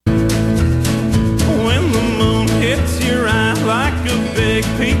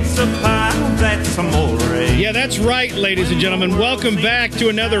Yeah, that's right, ladies and gentlemen. Welcome back to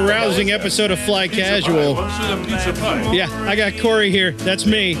another rousing episode of Fly Casual. Yeah, I got Corey here. That's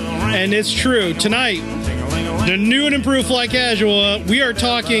me. And it's true. Tonight, the new and improved Fly Casual, we are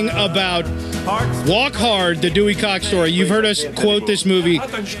talking about Walk Hard, the Dewey Cox story. You've heard us quote this movie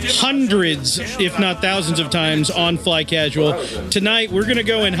hundreds, if not thousands of times on Fly Casual. Tonight, we're going to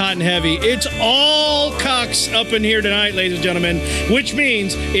go in hot and heavy. It's all Cox up in here tonight, ladies and gentlemen, which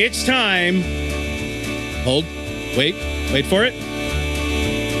means it's time... Hold. Wait for it.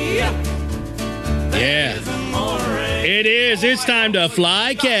 Yeah. It is. It's time to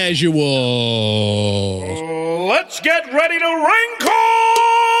Fly Casual. Let's get ready to wrinkle!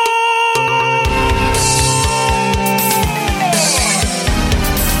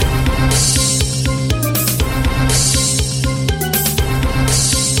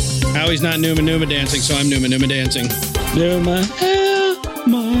 Howie's not Numa dancing, so I'm Numa dancing. Numa.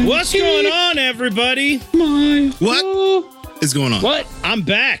 What's going on, everybody? What is going on? What? I'm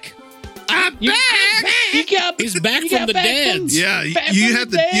back. He's back from the dead. Yeah, you had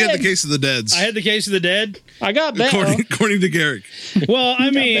the case of the deads. I had the case of the dead. I got back. According to Garrick. Well,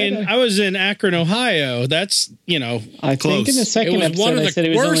 I mean, I was in Akron, Ohio. That's, I think in the second episode I said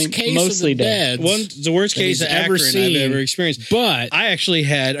it was only mostly dead. The worst case of Akron I've ever experienced. But I actually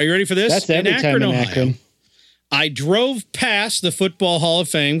had, are you ready for this? That's every time in Akron. I drove past the Football Hall of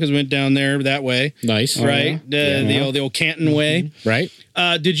Fame because we went down there that way. Nice. Right? The old Canton way. Right.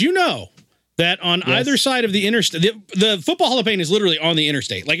 Did you know that on either side of the interstate, the Football Hall of Fame is literally on the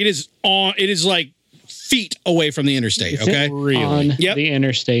interstate. Like it is like feet away from the interstate. Okay. Really? On the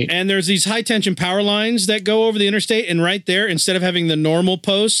interstate. And there's these high tension power lines that go over the interstate. And right there, instead of having the normal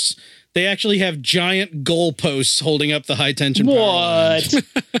posts, they actually have giant goal posts holding up the high tension power lines.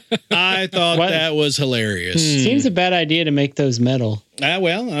 I thought that was hilarious. Seems a bad idea to make those metal.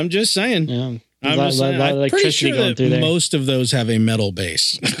 Well, I'm just saying. Yeah. I'm a lot of electricity going through there. Most of those have a metal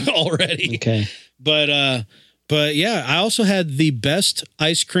base already. Okay. But yeah, I also had the best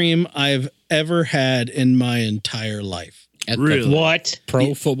ice cream I've ever had in my entire life. What?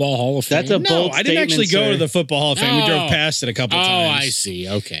 Pro Football Hall of Fame? That's a bold statement, I didn't actually go sir. to the Football Hall of Fame. We drove past it a couple times. Oh, I see.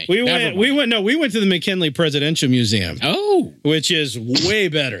 Okay. We went to the McKinley Presidential Museum. Oh. Which is way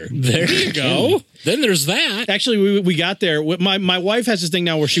better. There you go. Then there's that. Actually, we got there. My wife has this thing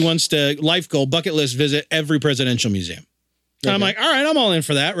now where she wants to, life goal, bucket list, visit every presidential museum. Okay. I'm like, all right, I'm all in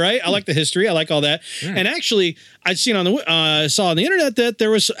for that, right? I like the history. I like all that. Yeah. And actually, I'd seen saw on the internet that there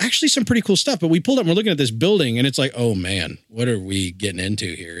was actually some pretty cool stuff. But we pulled up and we're looking at this building, and it's like, oh man, what are we getting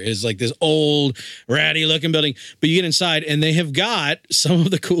into here? It's like this old, ratty looking building. But you get inside, and they have got some of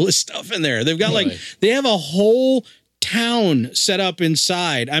the coolest stuff in there. They've got they have a whole town set up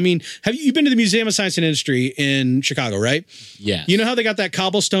inside. I mean, have you been to the Museum of Science and Industry in Chicago, right? Yes. You know how they got that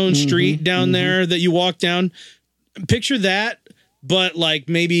cobblestone street down there that you walk down? Picture that, but like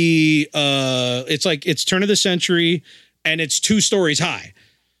maybe it's turn of the century and it's 2 stories high.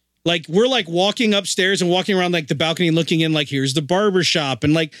 Like we're like walking upstairs and walking around like the balcony and looking in like here's the barber shop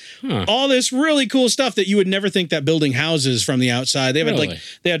and like all this really cool stuff that you would never think that building houses from the outside. They have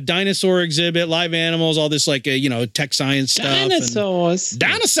they had dinosaur exhibit, live animals, all this like tech science stuff.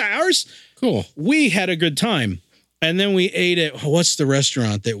 Dinosaurs. Cool. We had a good time. And then we ate at, what's the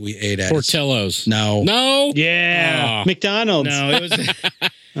restaurant that we ate at? Portillo's. No. Yeah. McDonald's. No, it was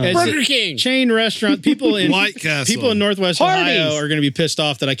Burger King. Chain restaurant. People in White Castle. People in Northwest Ohio are going to be pissed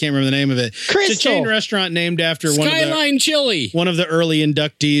off that I can't remember the name of it. Crystal. It's a chain restaurant named after Skyline Chili. One of the early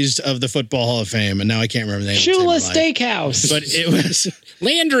inductees of the Football Hall of Fame, and now I can't remember the name. Shula Steakhouse. But it was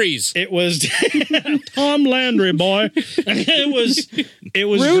Landry's. It was Tom Landry, boy. It was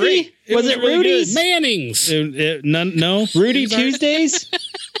Rudy? great. Was it really Rudy's? good. Manning's. No. Rudy Tuesdays?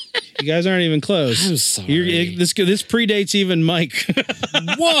 You guys aren't even close. I'm sorry. This predates even Mike.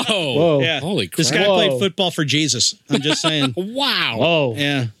 Whoa. Yeah. Holy crap. This guy played football for Jesus. I'm just saying. Wow. Whoa.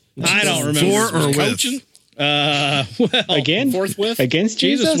 Yeah. I don't remember. For or with? Coaching? Well, Again? Forthwith? Against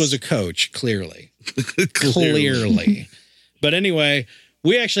Jesus was a coach, clearly. Clearly. But anyway,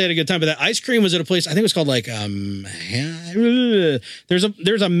 we actually had a good time. But that ice cream was at a place, I think it was called like there's a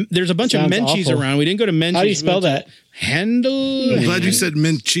bunch of Menchie's around. We didn't go to Menchie's. How do you spell that? Handle. I'm glad you said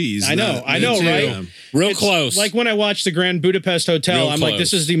mint cheese. I know, right? Real close. Like when I watched the Grand Budapest Hotel, I'm like,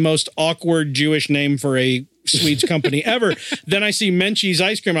 this is the most awkward Jewish name for a sweets company ever. Then I see Menchie's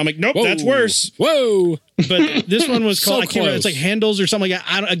ice cream. I'm like, nope, that's worse. Whoa. But this one was called, So I can't remember, it's like Handles or something like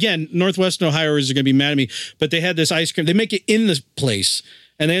that. Again, Northwestern Ohioers are going to be mad at me, but they had this ice cream. They make it in this place.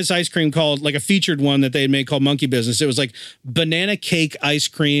 And they had this ice cream called, like a featured one that they had made called Monkey Business. It was like banana cake ice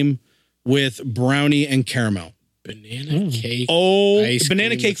cream with brownie and caramel. Banana cake. Oh, ice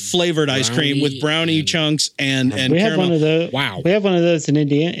banana cream cake flavored ice cream with brownie chunks and we have caramel. one of those. Wow. We have one of those in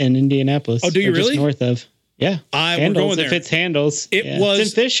Indianapolis. Oh, do you Or just really? north of. Yeah. We're going there. If it's Handles. It was it's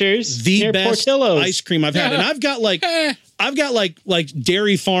in Fishers. the near best Portillo's. ice cream I've had. And I've got like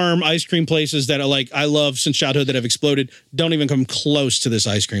Dairy Farm ice cream places that I love since childhood that have exploded. Don't even come close to this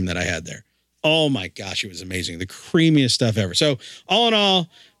ice cream that I had there. Oh my gosh, it was amazing. The creamiest stuff ever. So all in all,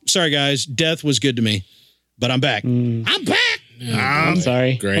 sorry guys, death was good to me, but I'm back. I'm back. I'm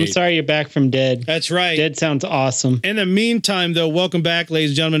sorry. Great. I'm sorry you're back from dead. That's right. Dead sounds awesome. In the meantime, though, welcome back,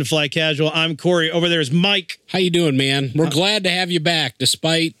 ladies and gentlemen, to Fly Casual. I'm Corey. Over there is Mike. How you doing, man? We're glad to have you back,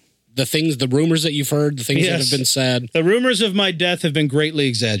 despite the rumors that you've heard, the things that have been said. The rumors of my death have been greatly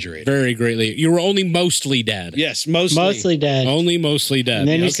exaggerated. Very greatly. You were only mostly dead. Yes, mostly. Mostly dead. Only mostly dead. And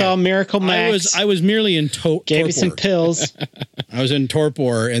then you saw Miracle Max. I was merely in torpor. Gave you some pills. I was in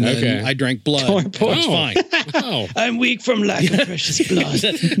torpor, and then I drank blood. Torpor. It's fine. Oh. I'm weak from lack of precious blood.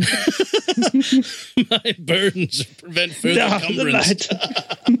 My burdens prevent further encumbrance.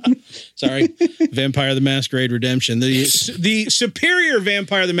 Sorry. Vampire the Masquerade Redemption. The superior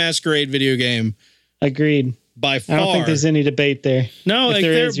Vampire the Masquerade video game. Agreed. By far. I don't think there's any debate there. No, If like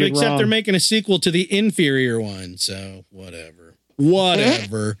there is, you're except wrong. they're making a sequel to the inferior one. So whatever.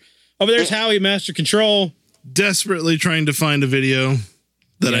 Over there's Howie, Master Control. Desperately trying to find a video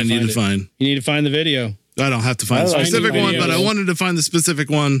that I need to find. You need to find the video. I don't have to find the specific one, but I wanted to find the specific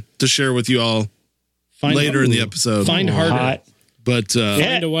one to share with you all later in the episode. Find harder. Hot. But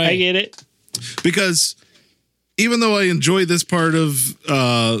Yeah, a way. I get it. because even though I enjoy this part of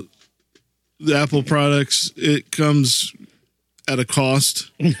the Apple products, it comes at a cost.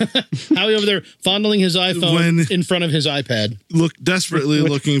 Howie over there fondling his iPhone in front of his iPad. Desperately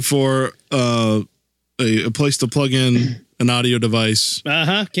looking for a place to plug in an audio device.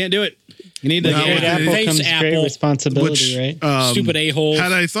 Can't do it. You need that. Great Apple Thanks, comes great Apple. responsibility, right? Stupid a-hole.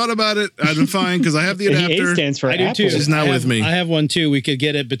 Had I thought about it, I'd been fine because I have the A adapter. stands for I do Apple. too. She's not with me. I have one too. We could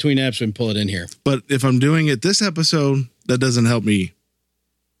get it between apps and pull it in here. But if I'm doing it this episode, that doesn't help me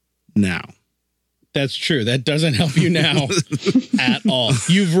now. That's true. That doesn't help you now at all.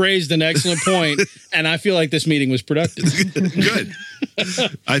 You've raised an excellent point, and I feel like this meeting was productive. Good.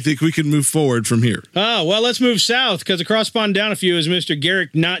 I think we can move forward from here. Oh, well, let's move south because across pond down a few is Mr.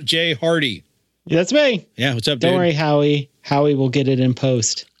 Garrick, not Jay Hardy. That's me. Yeah, what's up, dude? Don't worry, Howie. Howie will get it in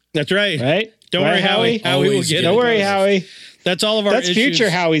post. That's right. Right? Don't worry, Howie. Howie will get it. Don't worry, Howie. That's all of our That's issues.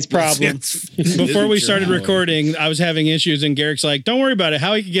 future Howie's problem. Before we started recording, I was having issues, and Garrick's like, don't worry about it.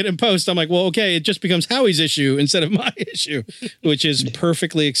 Howie can get it in post. I'm like, well, okay, it just becomes Howie's issue instead of my issue, which is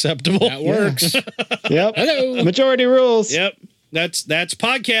perfectly acceptable. That works. Yep. Hello. Majority rules. Yep. That's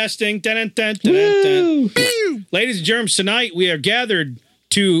podcasting. Dun, dun, dun, dun, dun. Ladies and germs, tonight we are gathered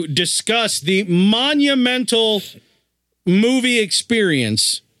to discuss the monumental movie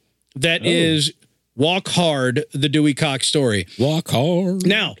experience that is Walk Hard, the Dewey Cox story. Walk hard.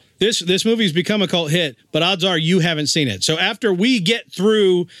 Now, this movie's become a cult hit, but odds are you haven't seen it. So after we get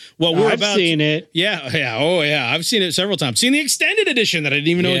through what we're about... I've seen it. Yeah. Oh, yeah. I've seen it several times. Seen the extended edition that I didn't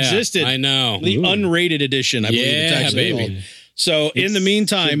even know existed. I know. The unrated edition, I believe it's actually baby. called. So in the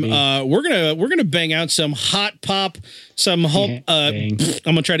meantime, we're gonna bang out some hot pop, some I'm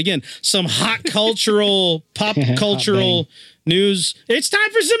gonna try it again. Some hot cultural, pop cultural news. It's time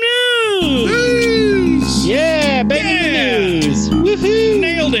for some news. Yeah, baby news. Woohoo.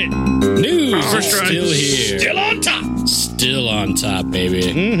 Nailed it. News is First try. still here. Still on top. Still on top, baby.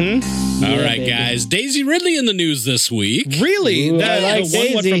 Mm-hmm. All right, baby. guys. Daisy Ridley in the news this week. Really? Ooh, That I like the one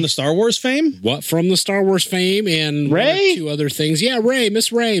Daisy. from the Star Wars fame? What from the Star Wars fame and Rey? one or two other things. Yeah,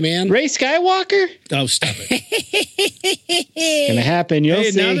 Miss Ray, man. Ray Skywalker? Oh, stop it. Gonna happen. You'll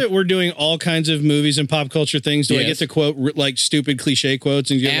Hey, see. now that we're doing all kinds of movies and pop culture things, do I Yes. get to quote like stupid cliche quotes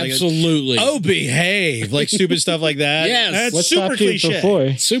and get Absolutely. like, oh, behave, like stupid stuff like that? Yes. That's What super stopped you cliche.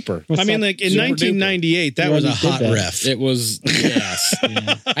 before? Super. I mean, like in Super 1998, that You was a already did hot that. ref. It was yes.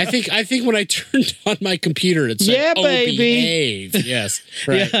 I think when I turned on my computer, it said, Yeah, "Oh, baby." behave." Yes,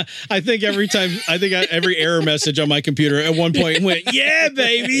 right. Yeah, I think every error message on my computer at one point went, yeah,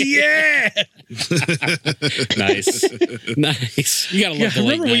 baby, yeah. Nice. You gotta love the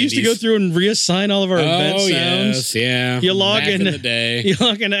late Remember we used to go 90s. through and reassign all of our event Oh sounds? yes, yeah. You log Back in the day. You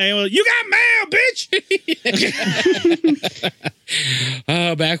log into AOL. You got mail,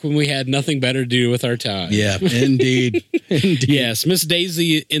 bitch. Back when we had nothing better to do with our time. Yeah, indeed. Yes, Miss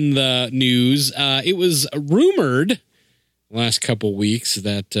Daisy in the news. It was rumored last couple weeks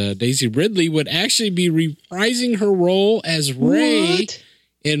that Daisy Ridley would actually be reprising her role as Rey What?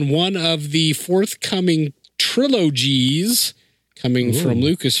 in one of the forthcoming trilogies coming from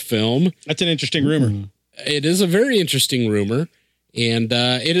Lucasfilm. That's an interesting rumor. it is a very interesting rumor, and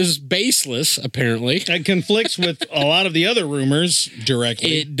it is baseless, apparently. It conflicts with a lot of the other rumors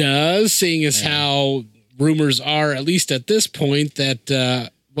directly. It does, seeing as how rumors are, at least at this point, that,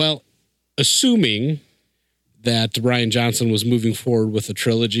 assuming that Rian Johnson was moving forward with a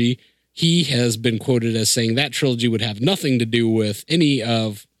trilogy, he has been quoted as saying that trilogy would have nothing to do with any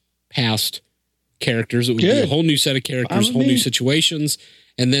of past characters. It would be a whole new set of characters, whole new situations.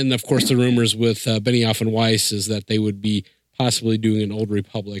 And then, of course, the rumors with Benioff and Weiss is that they would be possibly doing an Old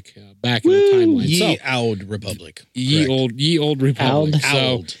Republic back in the timeline. Ye Old Republic. Ye Old Republic. Old.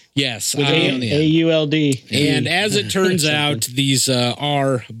 So, yes. AULD. And as it turns out, these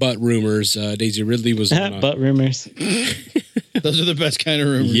are butt rumors. Daisy Ridley was on butt rumors. Those are the best kind of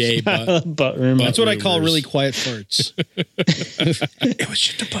rumors. Yay, butt. Butt rumors. That's what I call really quiet farts. It was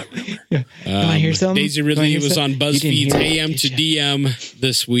just a butt rumor. I hear something? Daisy Ridley was on BuzzFeed's AM to DM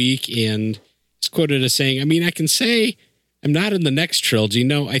this week and is quoted as saying, I can say I'm not in the next trilogy.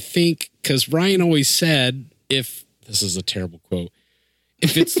 No, I think, because Ryan always said, this is a terrible quote,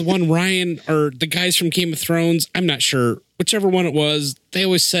 if it's the one Ryan or the guys from Game of Thrones, I'm not sure. Whichever one it was, they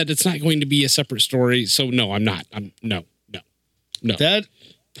always said it's not going to be a separate story. So no, I'm not. No. That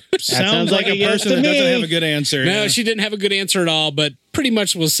sounds like a person that doesn't have a good answer. No, she didn't have a good answer at all, but pretty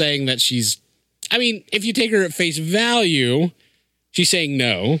much was saying that if you take her at face value, she's saying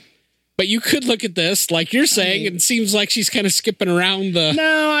no. But you could look at this like you're saying, and it seems like she's kind of skipping around the...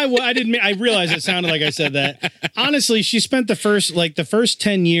 No, I didn't. I realized it sounded like I said that. Honestly, she spent the first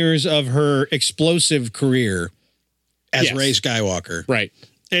 10 years of her explosive career as Rey Skywalker. Right.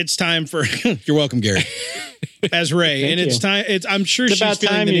 It's time for... You're welcome, Gary. As Rey. And it's time... I'm sure she's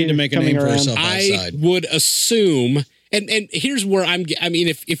feeling the need to make a name for herself outside. I would assume... And here's where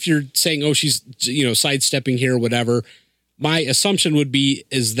if you're saying, she's, sidestepping here or whatever... My assumption would be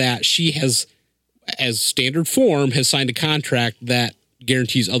is that she has, as standard form, has signed a contract that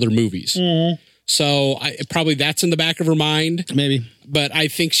guarantees other movies. Mm-hmm. So probably that's in the back of her mind. Maybe. But I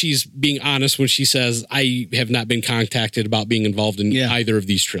think she's being honest when she says, I have not been contacted about being involved in either of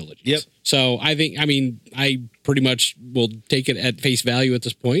these trilogies. Yep. So I think, I pretty much will take it at face value at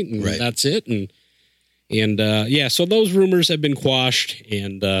this point, and that's it. And so those rumors have been quashed,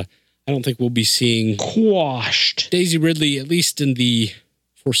 and I don't think we'll be seeing Daisy Ridley, at least in the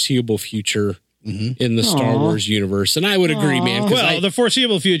foreseeable future, in the Star Wars universe. And I would agree, man. Well, the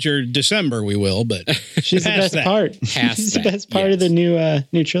foreseeable future, December, we will, but she's the best part. She's the best part of the new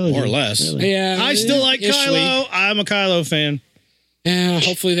trilogy. More or less. Really. Yeah, I still like Kylo. I'm a Kylo fan. Yeah,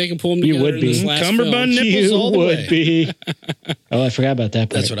 hopefully they can pull him together. You would be. In this last Cumberbund film. nipples all the way. Be. I forgot about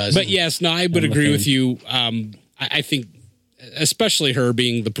that part. That's what I was But yes, no, I would agree with you. I think... especially her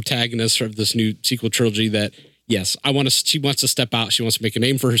being the protagonist of this new sequel trilogy, that yes, she wants to step out. She wants to make a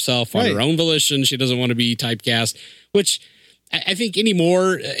name for herself on her own volition. She doesn't want to be typecast, which I think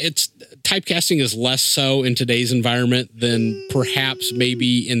anymore, typecasting is less so in today's environment than perhaps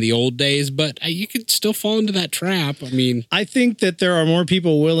maybe in the old days, but you could still fall into that trap. I think that there are more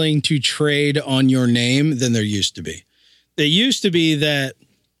people willing to trade on your name than there used to be. It used to be that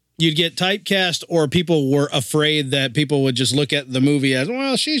you'd get typecast, or people were afraid that people would just look at the movie as,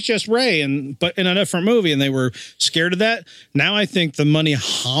 well, she's just Rey, but in a different movie, and they were scared of that. Now I think the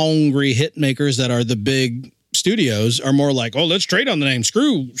money-hungry hit makers that are the big studios are more like, let's trade on the name.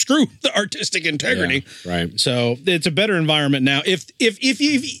 Screw the artistic integrity. Yeah, right. So it's a better environment now. If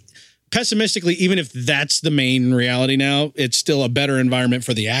pessimistically, even if that's the main reality now, it's still a better environment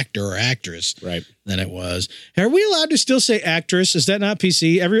for the actor or actress than it was. Are we allowed to still say actress? Is that not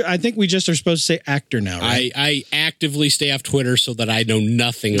PC? I think we just are supposed to say actor now, right? I actively stay off Twitter so that I know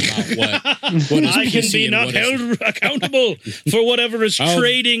nothing about what is I can PC be not held accountable for whatever is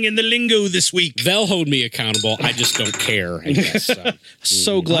trading in the lingo this week. They'll hold me accountable. I just don't care, I guess.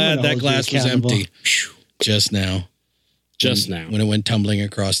 So glad that glass was empty just now. When it went tumbling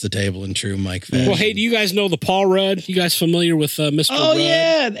across the table in true Mike fashion. Well, hey, do you guys know the Paul Rudd? You guys familiar with Mr. Rudd?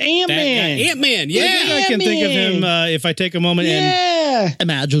 Yeah, Ant-Man. Ant-Man, yeah. I can think of him if I take a moment and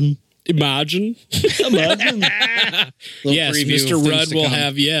imagine. Yes, Mr. Rudd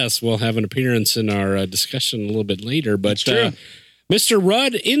will have an appearance in our discussion a little bit later. But Mr.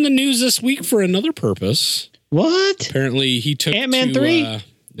 Rudd in the news this week for another purpose. What? Apparently he took Ant-Man 3?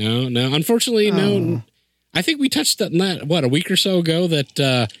 No. Unfortunately, no. I think we touched on that, a week or so ago, that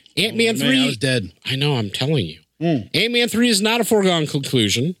Ant-Man 3... I was dead. I know, I'm telling you. Ant-Man 3 is not a foregone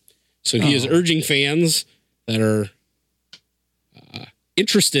conclusion. So he is urging fans that are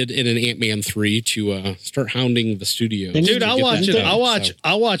interested in an Ant-Man 3 to start hounding the studio. Dude, I'll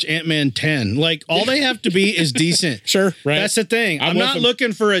watch Ant-Man 10. Like, all they have to be is decent. Sure, right. That's the thing. I'm not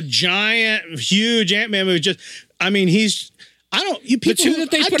looking for a giant, huge Ant-Man movie. I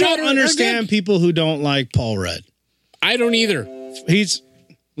don't understand people who don't like Paul Rudd. I don't either.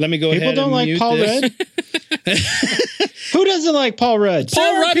 Let me go ahead and people don't like Paul Rudd? Who doesn't like Paul Rudd?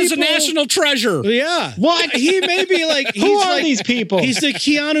 Paul Rudd is a national treasure. Yeah. What? He may be like... Who are these people? He's the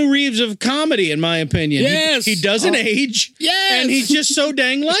Keanu Reeves of comedy, in my opinion. Yes. He doesn't age. Yes. And he's just so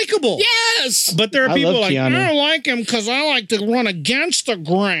dang likable. Yes. But there are people like, Keanu. I don't like him because I like to run against the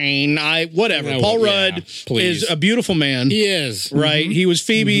grain. Whatever. Paul Rudd is a beautiful man. He is. Right? Mm-hmm. He was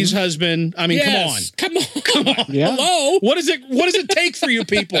Phoebe's husband. I mean, come on. Yeah. Hello? What does it take for you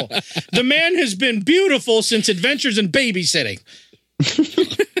people? The man has been beautiful since Adventures in Babysitting.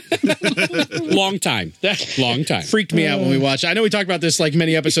 Long time. Freaked me out when we watched. I know we talked about this like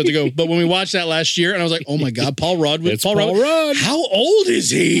many episodes ago, but when we watched that last year, and I was like, "Oh my God, Paul Rudd!" Paul Rudd. How old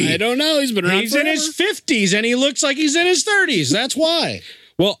is he? I don't know. He's been around. He's in his 50s, and he looks like he's in his 30s. That's why.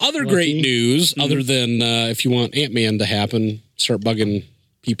 Well, other great news, other than if you want Ant-Man to happen, start bugging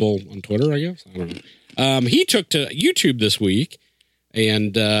people on Twitter. I guess I don't know. He took to YouTube this week.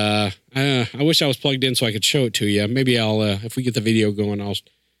 And I wish I was plugged in so I could show it to you. Maybe I'll, if we get the video going, I'll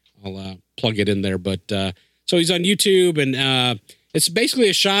plug it in there. But so he's on YouTube, and it's basically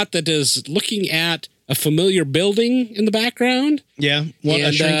a shot that is looking at a familiar building in the background. Yeah, a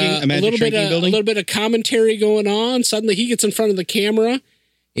little bit of commentary going on. Suddenly, he gets in front of the camera,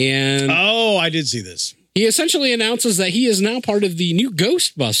 and I did see this. He essentially announces that he is now part of the new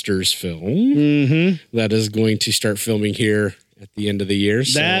Ghostbusters film that is going to start filming here at the end of the year.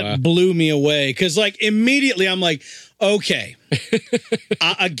 That blew me away because, like, immediately I'm like, okay.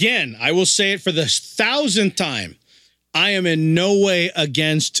 Again, I will say it for the 1,000th time. I am in no way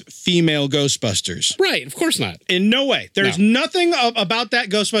against female Ghostbusters. Right, of course not. In no way. There's nothing about that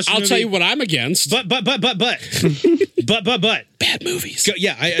Ghostbusters movie. I'll tell you what I'm against. But. Bad movies.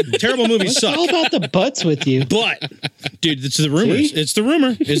 Terrible movies suck. What's all about the butts with you? But, dude, it's the rumors. See? It's the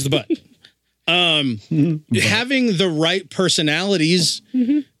rumor. Is the butt. Having the right personalities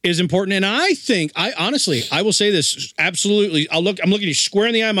is important, and I honestly will say this absolutely. I'm looking you square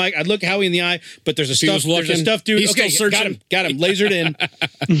in the eye, Mike. I'd look Howie in the eye, but there's a stuff dude. He's still searching. Got him, lasered in.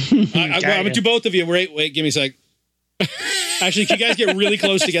 I'm gonna do both of you. Wait, give me a sec. Actually, can you guys get really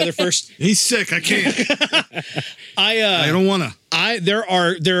close together first? He's sick. I can't. I don't wanna. There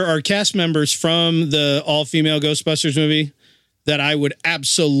are cast members from the all-female Ghostbusters movie that I would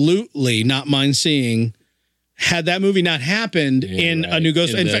absolutely not mind seeing had that movie not happened in a new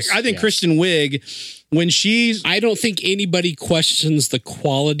Ghost. In fact, I think Kristen Wiig, when I don't think anybody questions the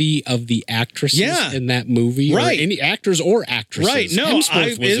quality of the actresses in that movie. Right. Or any actors or actresses. Right. No,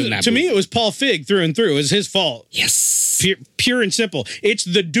 to me, it was Paul Feig through and through. It was his fault. Yes. Pure and simple. It's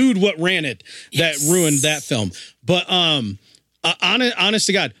the dude what ran it that ruined that film. But honest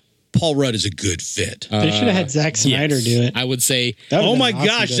to God, Paul Rudd is a good fit. They should have had Zack Snyder do it. I would say. Oh my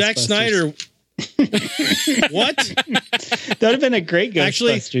gosh, Zack Snyder. What? That would have been a great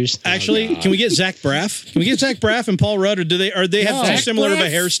Ghostbusters. Actually, can we get Zach Braff? Can we get Zach Braff and Paul Rudd, or do they have too similar of a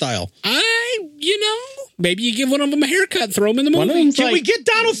hairstyle? Maybe you give one of them a haircut, throw them in the movie. Can we get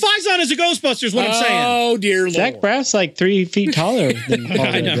Donald Faison as a Ghostbusters? What I'm saying. Oh dear Lord. Zach Braff's like 3 feet taller than Paul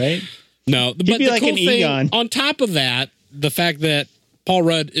Rudd, right? No, he'd be like an Egon. On top of that, the fact that Paul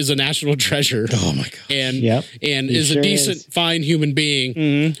Rudd is a national treasure. Oh my God! And is a decent, fine human being.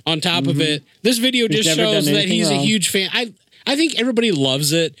 Mm-hmm. On top of it, this video just shows that he's a huge fan. I think everybody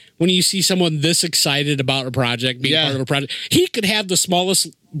loves it when you see someone this excited about a project, being part of a project. He could have the smallest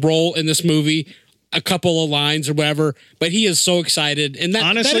role in this movie, a couple of lines or whatever, but he is so excited, and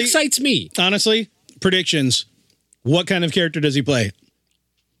that excites me. Honestly, predictions. What kind of character does he play?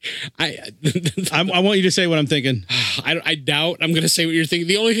 I want you to say what I'm thinking. I doubt I'm going to say what you're thinking.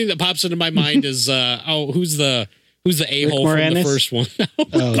 The only thing that pops into my mind is who's the a-hole from the first one?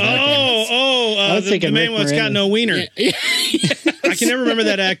 The main one's got no wiener. Yeah. I can never remember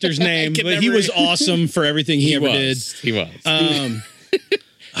that actor's name, but he was awesome for everything he ever did. He was.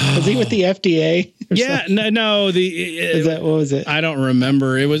 Was he with the FDA? What was it? I don't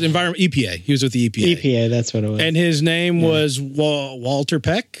remember. It was EPA. He was with the EPA. EPA, that's what it was. And his name was Walter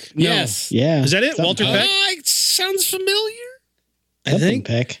Peck? No. Yes. Yeah. Is that it? Walter Peck? It sounds familiar. I think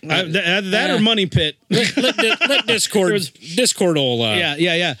that or Money Pit. Let Discord will.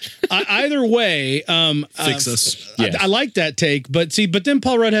 Yeah. Either way, fix us. Yes. I like that take, but then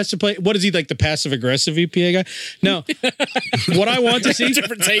Paul Rudd has to play. What is he, like, the passive aggressive EPA guy? No, what I want to see,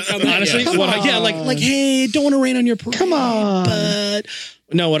 different take on that. Honestly, like, hey, don't want to rain on your parade. Come on, but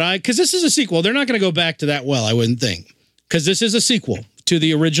no, because this is a sequel. They're not going to go back to that well, I wouldn't think, because this is a sequel to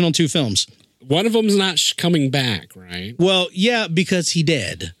the original 2 films. One of them's not coming back, right? Well, yeah, because he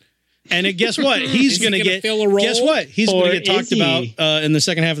did. And guess what? He's going to get fill a role. Guess what? He's going to get talked about in the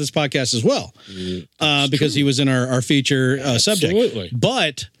second half of this podcast as well, because he was in our feature subject. Absolutely.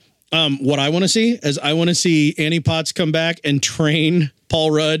 But what I want to see is Annie Potts come back and train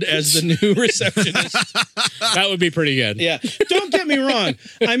Paul Rudd as the new receptionist. That would be pretty good. Yeah. Don't get me wrong.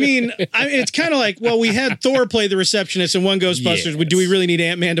 I mean, it's kind of like, well, we had Thor play the receptionist in one Ghostbusters. Yes. Do we really need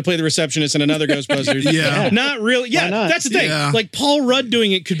Ant-Man to play the receptionist in another Ghostbusters? Yeah. Not really. Yeah, that's the thing. Yeah. Like, Paul Rudd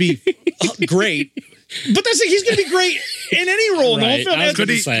doing it could be great. But that's like, he's going to be great in any role in the whole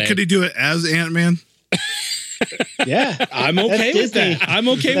film. Could he do it as Ant-Man? Yeah. I'm okay with that. I'm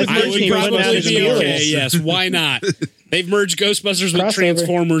okay with merging Ghostbusters. Okay, yes, why not? They've merged Ghostbusters with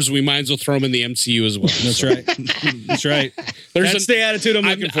Transformers. We might as well throw them in the MCU as well. That's right. That's right. That's the attitude I'm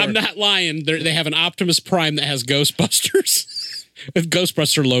looking for. I'm not lying. They have an Optimus Prime that has Ghostbusters with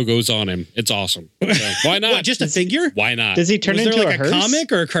Ghostbuster logos on him. It's awesome. So, why not? What, just a figure? Why not? Does he turn into like a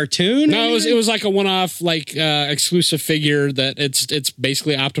comic or a cartoon? No, it was like a one-off, like exclusive figure that it's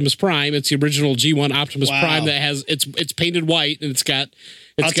basically Optimus Prime. It's the original G1 Optimus Prime that has it's painted white and it's got.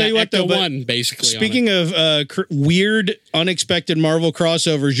 I'll tell you what, though, one basically. Speaking of weird, unexpected Marvel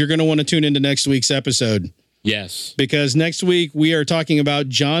crossovers, you're going to want to tune into next week's episode. Yes, because next week we are talking about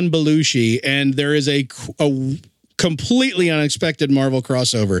John Belushi, and there is a completely unexpected Marvel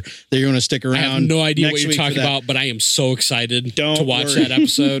crossover that you're going to stick around. I have no idea what you're talking about, but I am so excited to watch that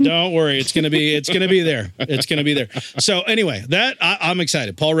episode. Don't worry, it's going to be there. It's going to be there. So anyway, that I'm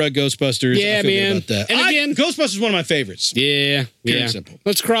excited. Paul Rudd, Ghostbusters. Yeah, I feel man. good about that. And again, Ghostbusters is one of my favorites. Yeah, Very simple.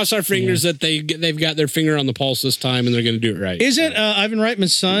 Let's cross our fingers that they've got their finger on the pulse this time and they're going to do it right. Isn't Ivan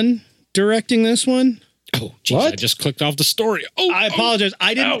Reitman's son directing this one? Oh, geez, what? I just clicked off the story. Oh, I apologize.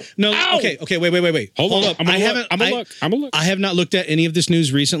 I didn't. No. Okay. Wait. Hold up. I have not looked at any of this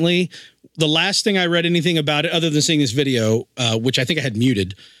news recently. The last thing I read anything about it, other than seeing this video, which I think I had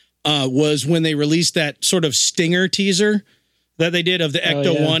muted, was when they released that sort of stinger teaser that they did of the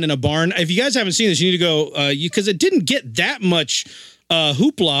Ecto-1 in a barn. If you guys haven't seen this, you need to go, because it didn't get that much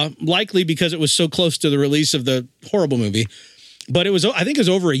hoopla, likely because it was so close to the release of the horrible movie. But I think it was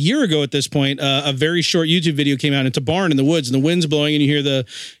over a year ago at this point. A very short YouTube video came out. It's a barn in the woods, and the wind's blowing, and you hear the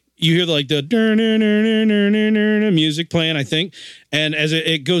music playing, I think. And as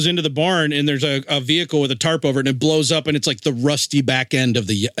it goes into the barn, and there's a vehicle with a tarp over it, and it blows up, and it's like the rusty back end of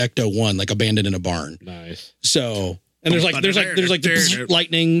the Ecto-1, like abandoned in a barn. Nice. So. And there's like the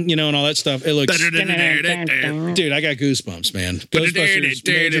lightning, and all that stuff. It looks, dude, I got goosebumps, man. Ghostbusters,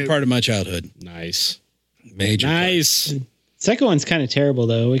 major part of my childhood. Nice. Major. Nice. Part. Second one's kind of terrible,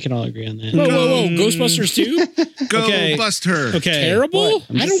 though. We can all agree on that. Whoa. Ghostbusters 2? Go bust her. Okay. Terrible?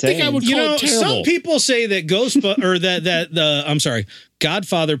 I don't think I would call it terrible. Some people say that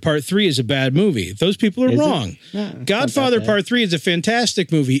Godfather Part 3 is a bad movie. Those people are wrong. No, Godfather Part 3 is a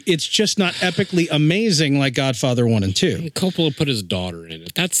fantastic movie. It's just not epically amazing like Godfather 1 and 2. Coppola put his daughter in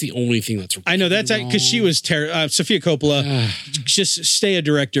it. That's the only thing that's I know, that's because she was Sofia Coppola. Just stay a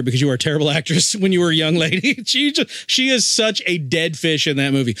director because you were a terrible actress when you were a young lady. She is such a dead fish in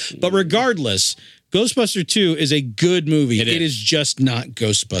that movie. But regardless, Ghostbusters 2 is a good movie. It is just not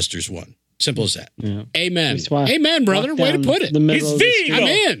Ghostbusters 1. Simple as that. Yeah. Amen. Amen, brother. Way to put it. It's vegan. I'm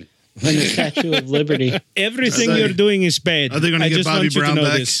in. And the Statue of Liberty. Everything you're doing is bad. Are they going to get Bobby Brown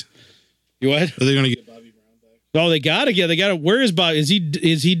back? You what? Are they going to get Bobby Brown back? Oh, they got to. Where is Bobby? Is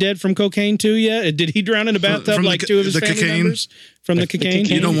he dead from cocaine too yet? Did he drown in a bathtub like two of his family members? From the cocaine?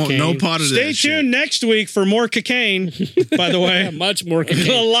 You don't want no part of this. Stay tuned next week for more cocaine, by the way. Much more cocaine.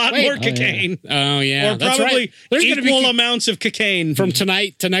 A lot more cocaine. Oh, yeah. Or probably There's equal amounts of cocaine. From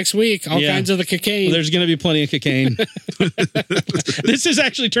tonight to next week, all kinds of the cocaine. Well, there's going to be plenty of cocaine. This is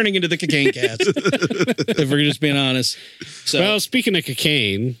actually turning into the cocaine cast, if we're just being honest. So, well, speaking of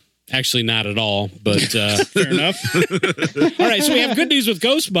cocaine... Actually, not at all, but fair enough. All right, so we have good news with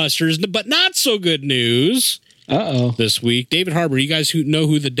Ghostbusters, but not so good news. This week, David Harbour. You guys who know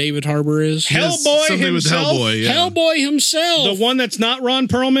who the David Harbour is? Hellboy himself. Hellboy himself. The one that's not Ron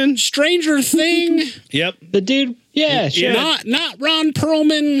Perlman. Stranger Thing. Yep. The dude. Yeah, sure. Not Ron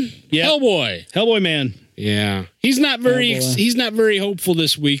Perlman. Yep. Hellboy. Hellboy man. Yeah, he's not very hopeful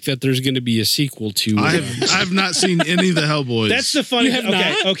this week that there's going to be a sequel to. I've not seen any of the Hellboys. That's the funny.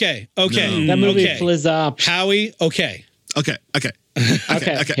 Okay. No. That movie Flizop. Howie. Okay. Okay.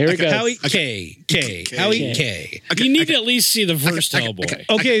 Here we go. Howie K. Howie K. You need to at least see the first Hellboy.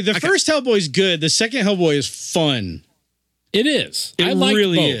 Okay, the first Hellboy's good. The second Hellboy is fun. It is. It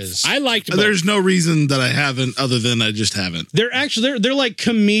really is. I liked both. There's no reason that I haven't, other than I just haven't. They're like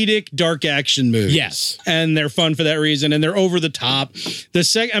comedic dark action movies. Yes, and they're fun for that reason, and they're over the top.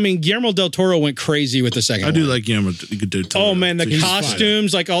 Guillermo del Toro went crazy with the second. I do like Guillermo del Toro. Oh man, the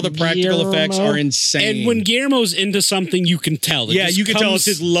costumes, like all the practical effects, are insane. And when Guillermo's into something, you can tell. You can tell it's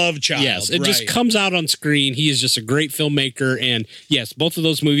his love child. Yes, it just comes out on screen. He is just a great filmmaker, and yes, both of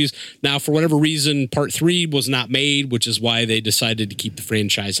those movies. Now, for whatever reason, Part 3 was not made, which is why they decided to keep the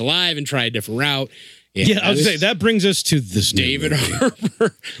franchise alive and try a different route. I was say that brings us to this David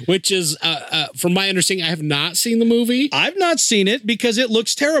Harbour, which is, from my understanding, I have not seen the movie. I've not seen it because it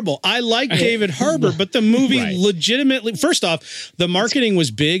looks terrible. I like David Harbour, but the movie legitimately. First off, the marketing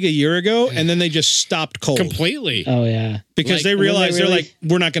was big a year ago, and then they just stopped cold completely. Oh yeah, because they realized they're like,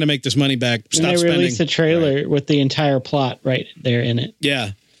 we're not going to make this money back. Stop spending. They released a trailer with the entire plot right there in it.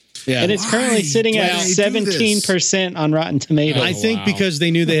 Yeah. And it's currently sitting at 17% on Rotten Tomatoes. I think because they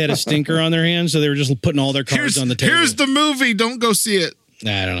knew they had a stinker on their hands, so they were just putting all their cards on the table. Here's the movie. Don't go see it.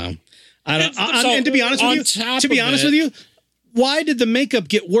 I don't know. And to be honest with you, why did the makeup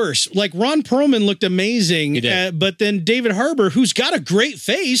get worse? Like Ron Perlman looked amazing, but then David Harbour, who's got a great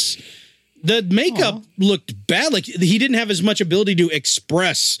face, the makeup looked bad. Like he didn't have as much ability to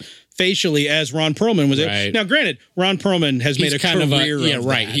express facially as Ron Perlman was. Right. Now, granted, Ron Perlman has made a career of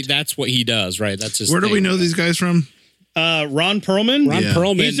that. That's what he does, right? That's his Where do we know these guys from? Ron Perlman.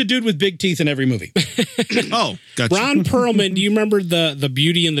 Perlman. He's the dude with big teeth in every movie. Oh, gotcha. Ron Perlman. Do you remember the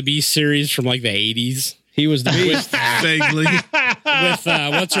Beauty and the Beast series from like the 80s? He was the Beast. Vaguely.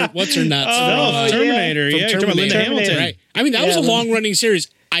 With what's her nuts? Terminator. Yeah, Terminator. Linda Hamilton. Right. I mean, that was a long-running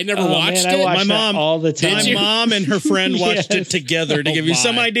series. I never watched it. My mom all the time. My mom and her friend watched it together to give you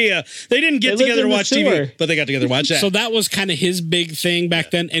some idea. They didn't get together to watch TV, but they got together to watch that. So that was kind of his big thing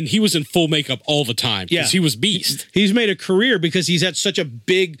back then, and he was in full makeup all the time because he was Beast. He's made a career because he's had such a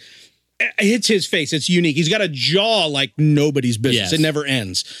big. It's his face. It's unique. He's got a jaw like nobody's business. It never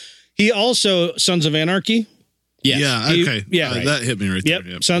ends. He also Sons of Anarchy. Yes. Yeah, okay. That hit me right there.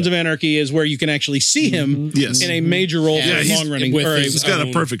 Yep. Sons of Anarchy is where you can actually see him in a major role for a long-running. He's got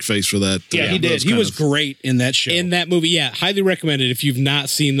a perfect face for that. Yeah, he did. He was great in that show. In that movie, highly recommended. If you've not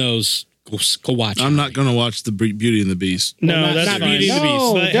seen those, go watch it. I'm not going to watch the Beauty and the Beast. No, that's not Beauty and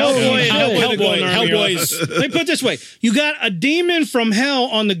the Beast. Hellboy. Let me put it this way. You got a demon from hell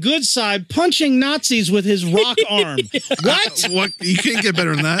on the good side punching Nazis with his rock arm. What? You can't get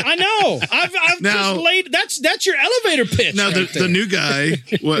better than that. I know. I've now, just laid... That's your elevator pitch. Now, the new guy,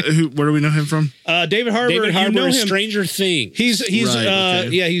 where do we know him from? David Harbour. David Harbour is Stranger Things. He's he's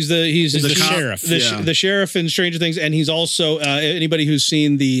the sheriff. The sheriff in Stranger Things, and he's also anybody who's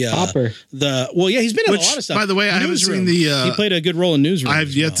seen the Hopper. He's been in a lot of stuff. By the way, I haven't seen the. He played a good role in Newsroom. I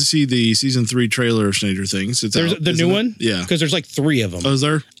have yet to see the season 3 trailer of Stranger Things. It's there's out, the new one, because there's like 3 of them. Oh, is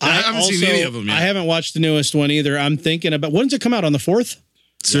there? I haven't seen any of them yet. I haven't watched the newest one either. I'm thinking about when does it come out on the 4th?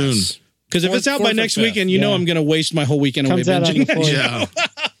 Soon. Because if it's out by next weekend, I'm going to waste my whole weekend away binging that show.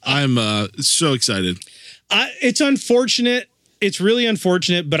 I'm so excited. It's unfortunate. It's really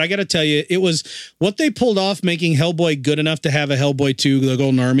unfortunate, but I got to tell you, it was what they pulled off making Hellboy good enough to have a Hellboy 2, the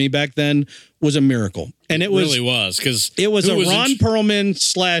Golden Army back then was a miracle. And it really was because it was a Ron Perlman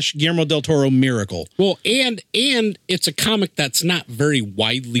 / Guillermo del Toro miracle. Well, and it's a comic that's not very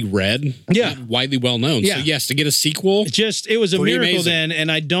widely read, not widely well known. So yes, to get a sequel, it was a miracle amazing. Then.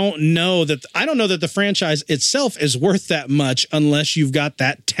 And I don't know that the franchise itself is worth that much unless you've got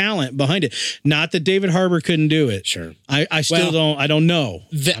that talent behind it. Not that David Harbour couldn't do it. Sure, I still don't. I don't know.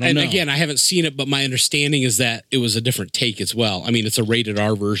 Again, I haven't seen it, but my understanding is that it was a different take as well. I mean, it's a rated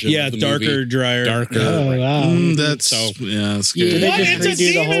R version. Yeah, of the darker, movie. drier. Oh, wow. That's scary. It's a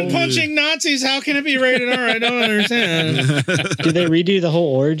demon punching Nazis. How can it be rated R? I don't understand. Do they redo the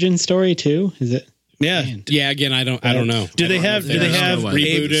whole origin story too? Is it? Yeah. Yeah. Again, I don't know. Do they have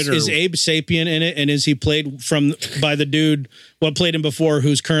rebooted? Is Abe Sapien in it? And is he played by the dude what played him before,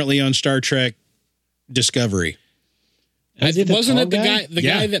 who's currently on Star Trek Discovery? Wasn't it the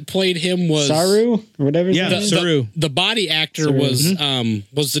guy that played him was Saru or whatever? Yeah, Saru. The body actor was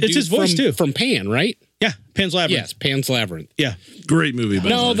the dude his voice too from Pan, right? Yeah, Pan's Labyrinth. Yes, Pan's Labyrinth. Yeah. Great movie. By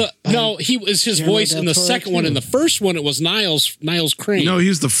the way. No, he was his Guillermo voice del in the Toro, second one. too. In the first one, it was Niles Crane. No,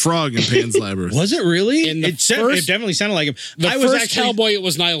 he's the frog in Pan's Labyrinth. Was it really? In the It first- definitely sounded like him. the I was first actually, Hellboy, it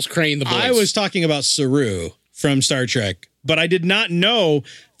was Niles Crane. The voice. I was talking about Saru from Star Trek, but I did not know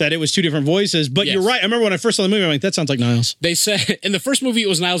that it was two different voices. But Yes. you're right. I remember when I first saw the movie, I'm like, that sounds like Niles. They said in the first movie it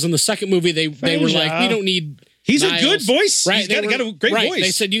was Niles. In the second movie, they were like, we don't need. He's Niles. a good voice. Right? He's They got a great voice.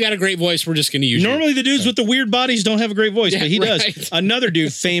 They said you got a great voice. We're just going to use Normally, the dudes with the weird bodies don't have a great voice, Yeah, but he does. right. Another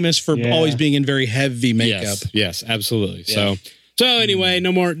dude famous for Yeah. always being in very heavy you. makeup. Yes, absolutely. So anyway,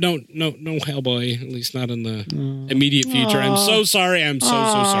 no Hellboy, at least not in the immediate future. I'm so sorry. I'm so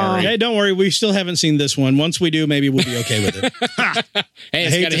sorry. Hey, don't worry. We still haven't seen this one. Once we do, maybe we'll be okay with it. Hey,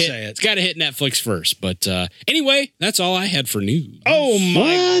 hate to say it. It's got to hit Netflix first. But anyway, that's all I had for news. Oh my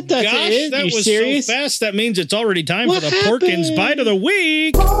What? That's gosh, it? that You was serious? so fast. That means it's already time What for the Porkins happened? Bite of the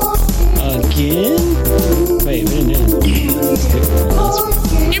Week. Again? Wait, we didn't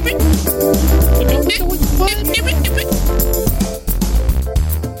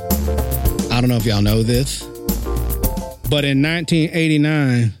I don't know if y'all know this, but in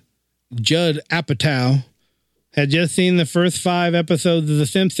 1989, Judd Apatow had just seen the first 5 episodes of The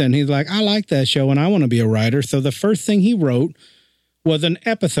Simpsons. He's like, I like that show and I want to be a writer. So the first thing he wrote was an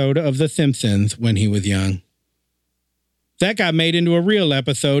episode of The Simpsons when he was young. That got made into a real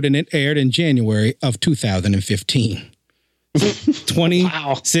episode and it aired in January of 2015.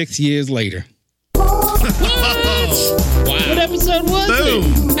 26 years later. What Wow, episode was it?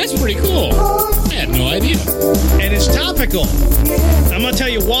 Boom. that's pretty cool. I had no idea. And it's topical. I'm going to tell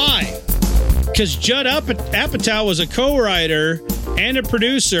you why. Because Judd Apatow was a co-writer and a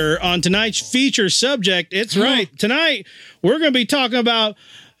producer on tonight's feature subject. It's right. Tonight, we're going to be talking about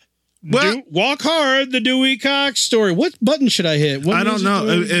Walk Hard, the Dewey Cox story. What button should I hit? What I don't music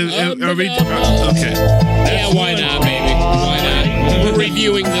know. do I- Are we okay? Yeah, why not, baby? Why not? We're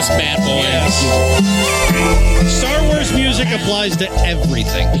reviewing this bad boy. Star Wars music applies to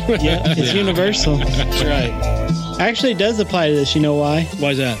everything. Yeah, it's universal. That's right. Actually, it does apply to this. You know why?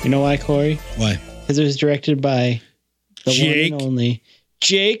 Why is that? You know why, Corey? Why? Because it was directed by the Jake one and only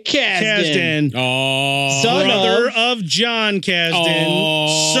Jake Kasdan. Kasdan. Oh, Son Brother of John Kasdan.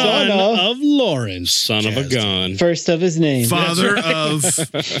 Oh. Son Son of- of Lawrence. son of a Kasdan. gun. First of his name. Father of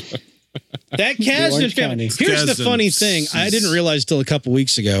That Kasdan Orange family. County. Here's the Kasdan. funny thing. I didn't realize till a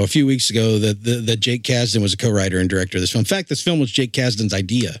few weeks ago, that Jake Kasdan was a co-writer and director of this film. In fact, this film was Jake Kasdan's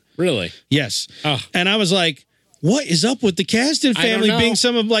idea. Really? Yes. Oh. And I was like, what is up with the Kasdan I don't family know. being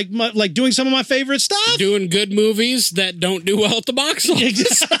some of like doing some of my favorite stuff? Doing good movies that don't do well at the box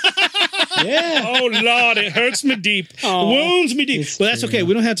office. Yeah. Oh Lord, it hurts me deep. Wounds me deep. It's Well, that's true. okay.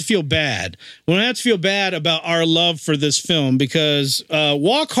 We don't have to feel bad. We don't have to feel bad about our love for this film because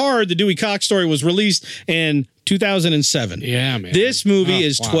Walk Hard, the Dewey Cox story was released in 2007. Yeah, man. This movie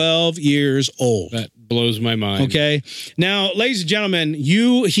is wow. 12 years old. That blows my mind. Okay. Now, ladies and gentlemen,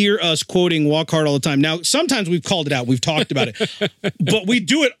 you hear us quoting Walk Hard all the time. Now, sometimes we've called it out. We've talked about it. But we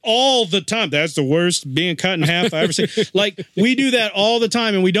do it all the time. That's the worst being cut in half I ever seen. Like, we do that all the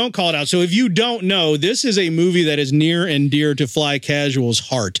time and we don't call it out. So if you don't know, this is a movie that is near and dear to Fly Casual's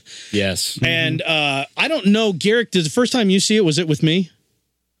heart. Yes. And I don't know, Garrick, the first time you see it, was it with me?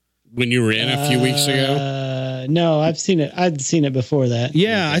 When you were in a few weeks ago. No, I've seen it. I'd seen it before that.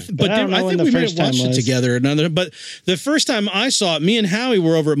 Yeah, But I don't know I when think the we may first have watched time it was. together. But the first time I saw it, me and Howie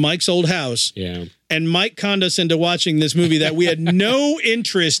were over at Mike's old house. Yeah. And Mike conned us into watching this movie that we had no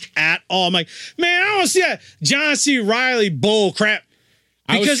interest at all. I'm like, man, I want to see that John C. Reilly bull crap.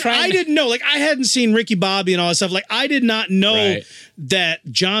 Because I didn't know, like, I hadn't seen Ricky Bobby and all that stuff. Like, I did not know Right. that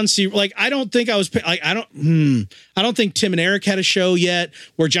John C. Like, I don't think I was like, I don't think Tim and Eric had a show yet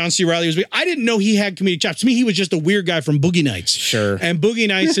where John C. Reilly was. I didn't know he had comedic chops. To me, he was just a weird guy from Boogie Nights. Sure. And Boogie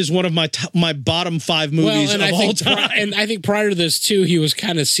Nights is one of my bottom 5 movies of all time. And I think prior to this too, he was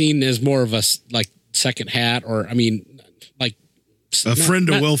kind of seen as more of a like second hat, or I mean, like a friend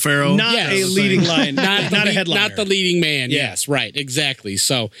of Will Ferrell. not Yes. a leading line, not a headliner. not the leading man. Yeah. Yes, right, exactly.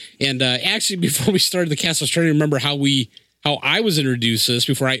 So, and actually, before we started the cast, I was trying to remember how I was introduced to this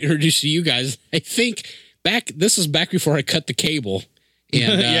before I introduced to you guys. I think this is back before I cut the cable,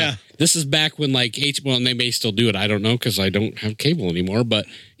 and Yeah. this is back when like well, and they may still do it. I don't know because I don't have cable anymore. But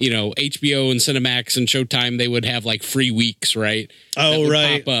you know, HBO and Cinemax and Showtime, they would have like free weeks, right? Oh, that would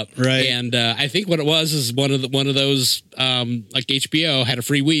right. pop up. Right. And I think what it was is one of those like HBO had a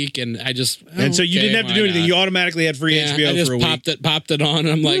free week, and I just And so you okay, didn't have to why do anything. not? You automatically had free Yeah, HBO I just for a week. popped it on, and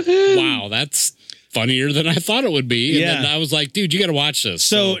I'm like, wow, that's funnier than I thought it would be. And Yeah. then I was like, dude, you got to watch this.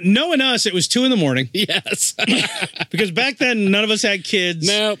 So knowing us, it was 2 a.m. yes, because back then none of us had kids.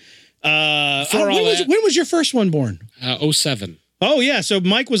 nope. When was your first one born? 07. Oh, yeah. So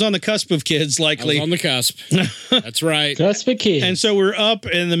Mike was on the cusp of kids, likely. I was on the cusp. That's right. Cusp of kids. And so we're up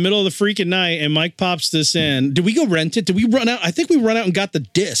in the middle of the freaking night, and Mike pops this in. Did we go rent it? Did we run out? I think we run out and got the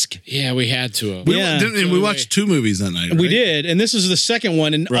disc. Yeah, we had to. We watched 2 movies that night. Right? We did, and this is the second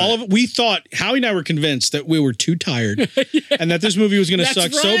one, and all of it. We thought Howie and I were convinced that we were too tired, and that this movie was going to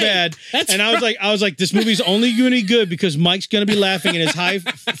suck so bad. I was like, this movie's only going to be good because Mike's going to be laughing in his high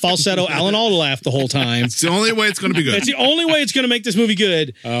falsetto Alan Alda laugh the whole time. It's the only way it's going to be good. It's the only way it's going to make this movie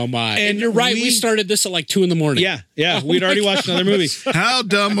good. Oh my! And you're right. We started this at like 2 a.m. Yeah. We'd already watched another movie. How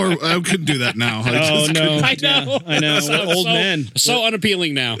dumb? Or I couldn't do that now. I know. I know. We're old so, men. So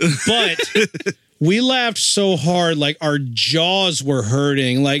unappealing now. But we laughed so hard, like our jaws were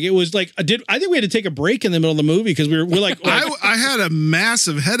hurting. Like it was like I think we had to take a break in the middle of the movie because we're like I had a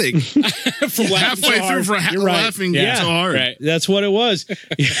massive headache halfway through for laughing so hard. Right. That's what it was.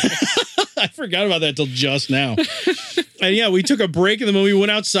 I forgot about that till just now. And yeah, we took a break in the movie,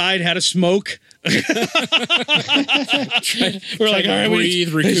 went outside, had a smoke. We're like, all right,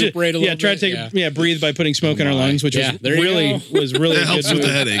 breathe, recuperate a little bit. Try to take breathe by putting smoke in our lungs, which was really it good helps move. with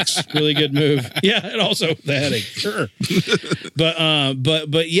the headaches. Really good move. Yeah, and also the headache. Sure.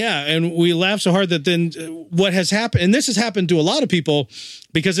 But yeah, and we laughed so hard that then what has happened, and this has happened to a lot of people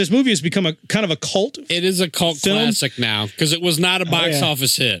because this movie has become a kind of a cult. It is a cult classic now because it was not a box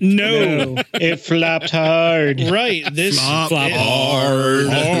office hit. No, it flopped hard. Right. This flop hard.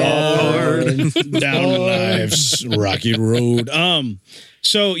 Down life's rocky road.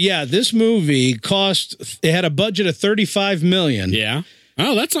 So yeah, this movie it had a budget of $35 million. Yeah.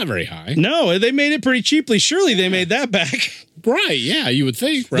 Oh, that's not very high. No, they made it pretty cheaply. Surely they made that back. Right. Yeah, you would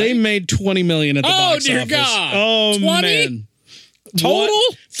think. Right? They made $20 million at the box office. Oh dear God. Oh 20? Man. Total?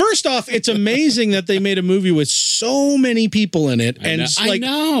 What? First off, it's amazing that they made a movie with so many people in it, and I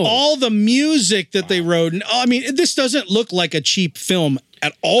know. all the music that they wrote. And I mean, this doesn't look like a cheap film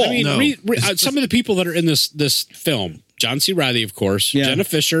at all. I mean, some of the people that are in this film: John C. Reilly, of course, Jenna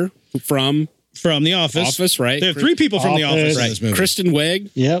Fisher from The Office. Right? There are 3 people from The Office in this movie. Kristen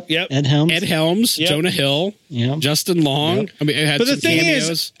Wiig. Yep. Ed Helms. Yep. Jonah Hill. Yep. Justin Long. Yep. I mean, it had but the some thing cameos.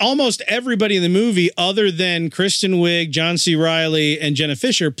 is, almost everybody in the movie, other than Kristen Wiig, John C. Reilly, and Jenna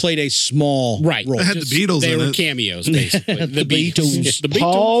Fisher, played a small role. They had the Beatles They in were it. cameos, basically. the Beatles. The Beatles.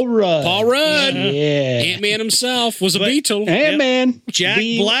 Paul Rudd. Yeah. Ant-Man himself was a Beatle. Ant-Man. Jack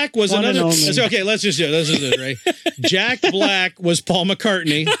Black was another. Okay, let's just do it, right? Jack Black was Paul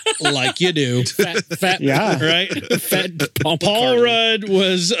McCartney, like you do. Fat, right. Fat Paul Rudd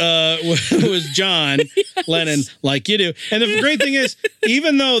was John Lennon, like you do. And the great thing is,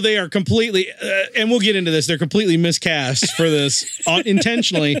 even though they are completely, and we'll get into this, they're completely miscast for this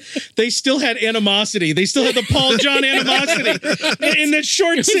intentionally. They still had animosity. They still had the Paul John animosity in that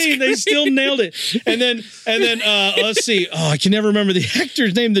short scene. They still nailed it. And then let's see. Oh, I can never remember the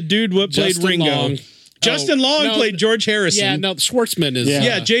actor's name. The dude played Justin Ringo. Long. Justin Long played George Harrison. Yeah, no, Schwartzman is.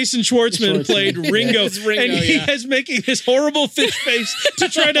 Jason Schwartzman played Ringo. Ringo, and he is making this horrible fish face to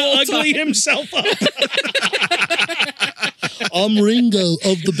try to ugly himself up. I'm Ringo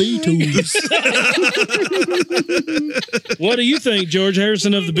of the Beatles. What do you think, George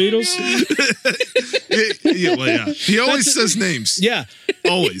Harrison of the Beatles? He always says names. Yeah.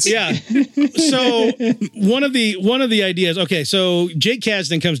 Always. Yeah. So one of the ideas, okay, so Jake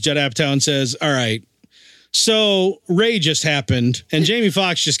Kasdan comes to Judd Apatow and says, all right, so Ray just happened, and Jamie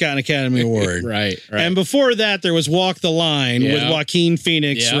Foxx just got an Academy Award. Right. And before that, there was Walk the Line with Joaquin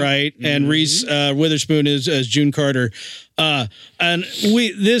Phoenix, right? And Reese Witherspoon as June Carter. And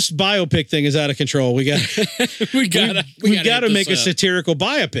this biopic thing is out of control. We got we got to make a satirical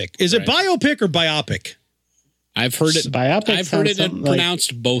biopic. Is it biopic or biopic? I've heard it. Biopic. I've heard it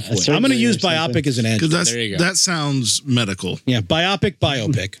pronounced both ways. I'm going to use biopic as an answer. Because that sounds medical. Yeah, biopic.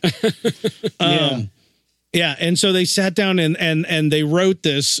 Yeah, and so they sat down and they wrote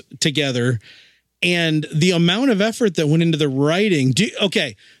this together, and the amount of effort that went into the writing.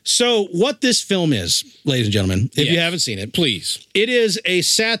 Okay, so what this film is, ladies and gentlemen, if you haven't seen it, please, it is a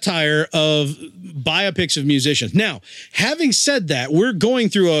satire of biopics of musicians. Now, having said that, we're going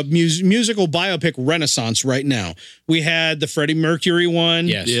through a musical biopic renaissance right now. We had the Freddie Mercury one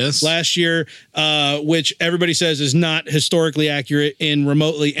last year, which everybody says is not historically accurate in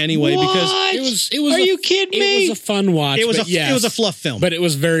remotely anyway. What? Because it was. Are you kidding me? It was a fun watch. It was a fluff film, but it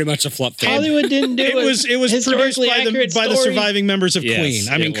was very much a fluff film. Hollywood didn't do it. It was produced by the surviving members of Queen.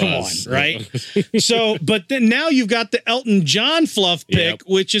 I mean, come on, right? So, but then now you've got the Elton John fluff pick,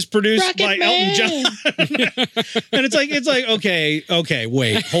 which is produced Rocket by Man. Elton John, and it's like okay,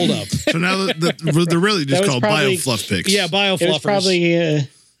 wait, hold up. So now they're really just called bio fluff picks. Yeah, bio It was fluffers.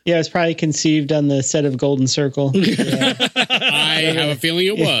 Yeah, it was probably conceived on the set of Golden Circle. I have a feeling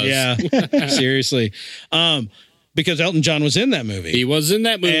it was. Yeah, seriously. Because Elton John was in that movie. He was in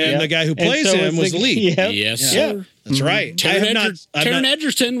that movie. And the guy who plays him was the lead. Yep. Yes, Yeah, sir. that's right. Taron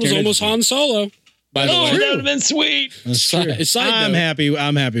Egerton was Taron almost Egerton. Han Solo. By the way, that would have been sweet. I'm happy.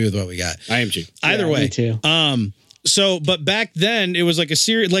 I'm happy with what we got. I am too. Either way, me too. So, but back then it was like a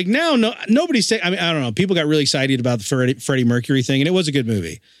series. Like now, nobody's saying. I mean, I don't know. People got really excited about the Freddie Mercury thing, and it was a good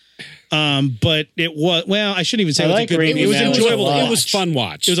movie. But it was, well, I shouldn't even say it was a good movie. It was enjoyable. It was fun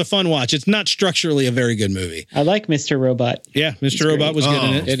watch. It was a fun watch. It's not structurally a very good movie. I like Mr. Robot. Yeah, Mr. Robot was good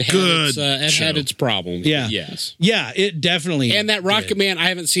in it. It had its problems. Yeah. Yes. Yeah, it definitely. And that Rocket Man, I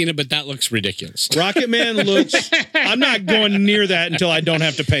haven't seen it, but that looks ridiculous. Rocket Man looks. I'm not going near that until I don't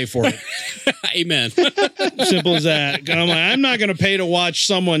have to pay for it. Amen. Simple as that. I'm not going to pay to watch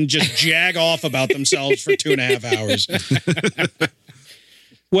someone just jag off about themselves for 2.5 hours.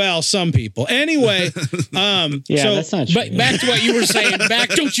 Well, some people. Anyway, that's not true. But back to what you were saying.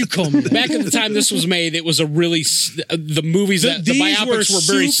 Don't you call me. Back at the time this was made, it was a really the movies that the biopics were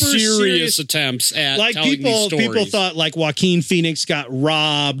very serious attempts at like telling these stories. People thought like Joaquin Phoenix got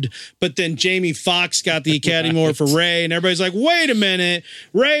robbed, but then Jamie Foxx got the Academy Award for Ray, and everybody's like, wait a minute,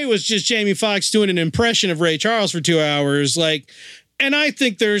 Ray was just Jamie Foxx doing an impression of Ray Charles for 2 hours, like. And I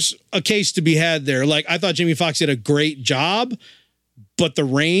think there's a case to be had there. Like I thought Jamie Foxx did a great job. But the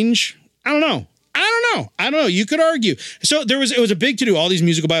range, I don't know. You could argue. So it was a big to do, all these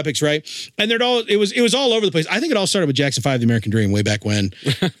musical biopics, right? And it was all over the place. I think it all started with Jackson 5, The American Dream, way back when.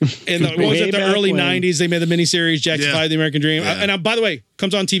 In the early 90s, they made the miniseries Jackson 5, The American Dream. Yeah. And by the way,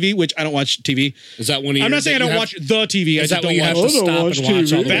 comes on TV, which I don't watch TV. Is that one of I'm not saying I don't watch the TV. I just don't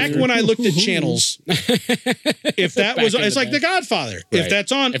watch. Back when I looked at channels, if that was, it's like The Godfather. Right. If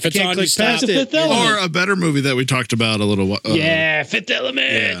that's on, if it's on, click past it. Or a better movie that we talked about a little while. Fifth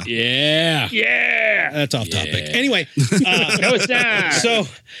Element. Yeah. That's off topic. Anyway, No, it's not. So,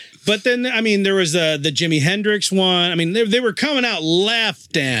 but then I mean, there was the Jimi Hendrix one. I mean, they were coming out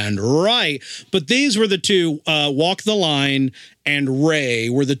left and right, but these were the two. Walk the Line and Ray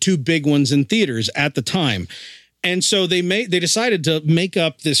were the two big ones in theaters at the time, and so they decided to make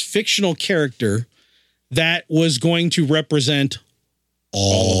up this fictional character that was going to represent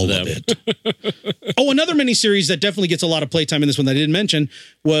all of it. Another miniseries that definitely gets a lot of playtime in this one that I didn't mention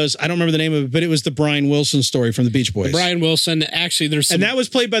was, I don't remember the name of it, but it was the Brian Wilson story from the Beach Boys. Brian Wilson, actually, and that was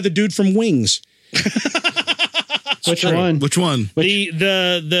played by the dude from Wings. Which one?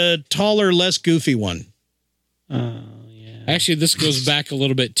 The taller, less goofy one. Actually, this goes back a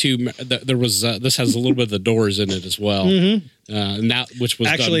little bit too. There was this has a little bit of the Doors in it as well, and that which was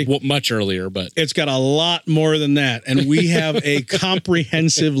actually done much earlier. But it's got a lot more than that, and we have a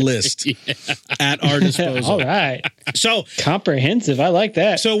comprehensive list at our disposal. All right, so comprehensive. I like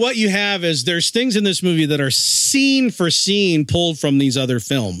that. So what you have is there's things in this movie that are scene for scene pulled from these other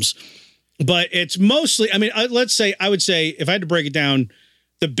films, but it's mostly. I mean, I would say if I had to break it down,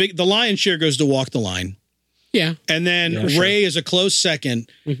 the lion's share goes to Walk the Line. Yeah. And then Ray is a close second.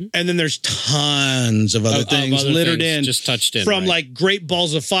 Mm-hmm. And then there's tons of other things littered in. Just touched in. From like Great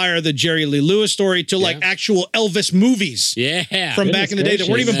Balls of Fire, the Jerry Lee Lewis story, to like actual Elvis movies. Yeah. From back in the day that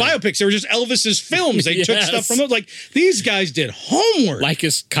weren't even biopics. They were just Elvis's films. They took stuff from those. Like these guys did homework. Like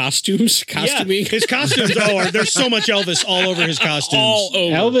his costumes. Costuming. Yeah, his costumes. There's so much Elvis all over his costumes. All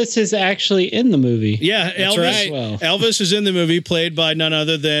over. Elvis is actually in the movie. Yeah. That's Elvis. right. Well. Elvis is in the movie, played by none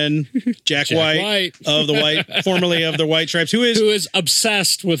other than Jack White of the White. Formerly of the White Stripes, who is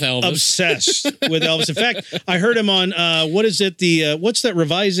obsessed with Elvis. Obsessed with Elvis. In fact, I heard him on what is it? What's that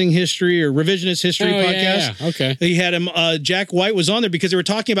revising history or revisionist history podcast? Yeah. Okay. He had him. Jack White was on there because they were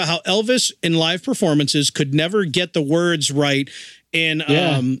talking about how Elvis in live performances could never get the words right in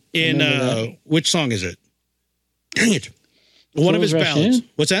which song is it? Dang it! One of his ballads. In?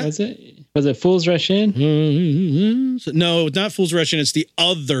 What's that? Was it Fools Rush In? No, not Fools Rush In. It's the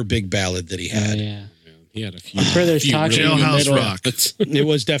other big ballad that he had. Yeah. He had a few. Jailhouse Rock. It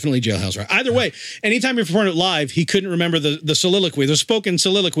was definitely Jailhouse Rock. Either way, anytime he performed it live, he couldn't remember the soliloquy. There's a spoken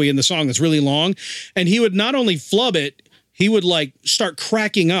soliloquy in the song that's really long. And he would not only flub it, he would like start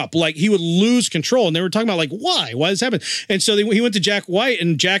cracking up. Like he would lose control. And they were talking about like, why? Why this happened? And so he went to Jack White,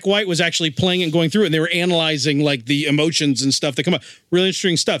 and Jack White was actually playing and going through it. And they were analyzing like the emotions and stuff that come up. Really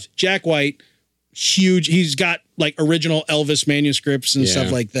interesting stuff. Jack White, huge. He's got like original Elvis manuscripts and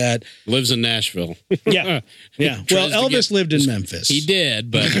stuff like that. Lives in Nashville. Yeah. Well, Elvis lived in Memphis. He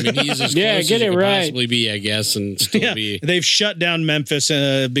did, but I mean, he's as close as he could possibly be, I guess, and still be. They've shut down Memphis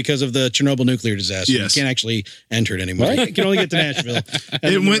because of the Chernobyl nuclear disaster. Yes. You can't actually enter it anymore. You can only get to Nashville.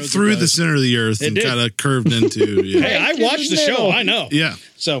 It went through the center of the earth and kind of curved into. Yeah. Hey, I watched the show. I know. Yeah.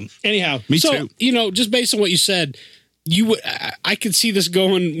 So anyhow, me too. You know, just based on what you said, I could see this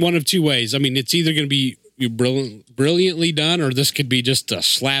going one of two ways. I mean, it's either going to be brilliantly done, or this could be just a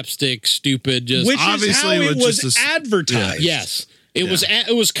slapstick, stupid. Just which obviously is how it was advertised. Yes, it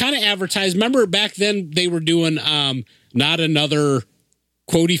was kind of advertised. Remember back then they were doing not another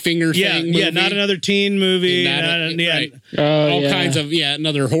quotey finger thing. Yeah, not another teen movie. Right. All kinds of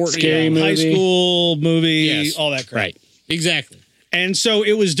another scary movie. High school movie, all that crap. Right, exactly. And so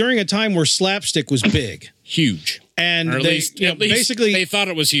it was during a time where slapstick was big, huge. And at least basically they thought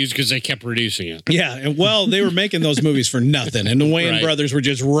it was huge because they kept producing it. Yeah, and well, they were making those movies for nothing, and the Wayans brothers were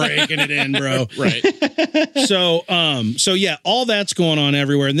just raking it in, bro. Right. So all that's going on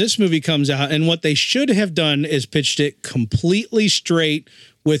everywhere, and this movie comes out, and what they should have done is pitched it completely straight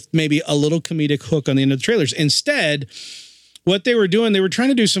with maybe a little comedic hook on the end of the trailers. Instead, what they were doing, they were trying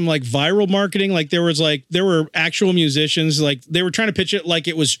to do some like viral marketing. Like there were actual musicians, like they were trying to pitch it like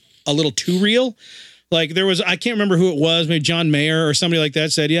it was a little too real. Like there was, I can't remember who it was, maybe John Mayer or somebody like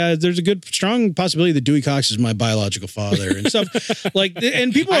that said, yeah, there's a good, strong possibility that Dewey Cox is my biological father and stuff. Like,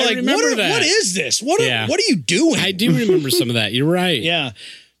 and people are like, what is this? What are you doing? I do remember some of that. You're right. Yeah.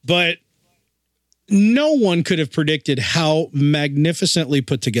 But no one could have predicted how magnificently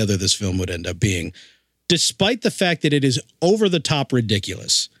put together this film would end up being, despite the fact that it is over the top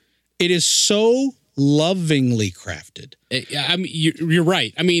ridiculous. It is so lovingly crafted. I mean, you're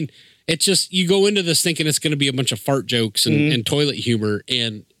right. I mean, it's just, you go into this thinking it's going to be a bunch of fart jokes and toilet humor.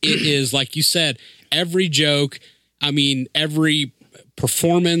 And it is, like you said, every joke, I mean, every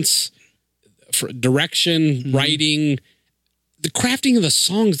performance, direction, writing, the crafting of the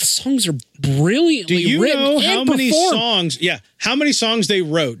songs are brilliantly written. Do you know how many performed. songs? Yeah. How many songs they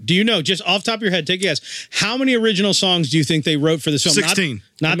wrote? Do you know, just off the top of your head, take a guess. How many original songs do you think they wrote for this film? 16.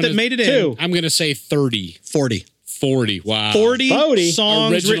 Not that made it in. I'm going to say 30. 40. 40. Wow. 40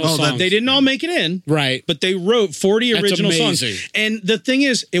 songs. Original songs. They didn't all make it in. Right. But they wrote 40 original songs. And the thing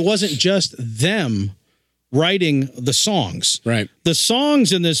is, it wasn't just them writing the songs. Right. The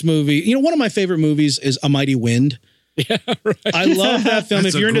songs in this movie, you know, one of my favorite movies is A Mighty Wind. Yeah, right. I love that film.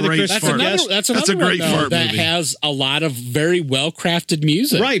 If you're into the Chris Farley, that's a great fart that movie. Has a lot of very well crafted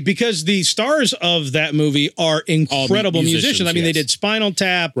music, right? Because the stars of that movie are incredible musicians. I mean, they did Spinal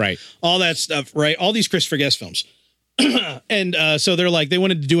Tap, right? All that stuff, right? All these Christopher Guest films, and so they're like, they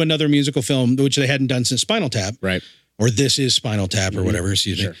wanted to do another musical film, which they hadn't done since Spinal Tap, right? Or This Is Spinal Tap, or whatever.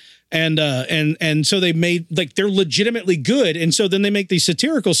 Excuse me. And so they made, like, they're legitimately good, and so then they make these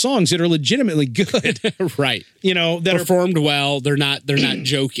satirical songs that are legitimately good, right? You know, that performed well. They're not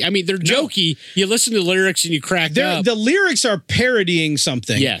jokey. I mean, they're jokey. You listen to the lyrics and you crack up. The lyrics are parodying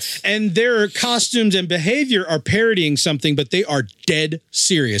something, yes, and their costumes and behavior are parodying something, but they are dead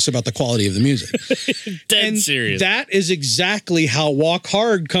serious about the quality of the music. Dead serious. That is exactly how Walk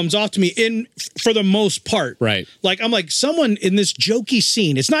Hard comes off to me for the most part, right? Like, I'm like, someone in this jokey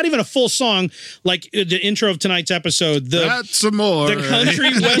scene. It's not even a full song, like the intro of tonight's episode. That's Amore. The country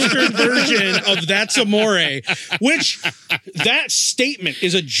western version of That's Amore, which that statement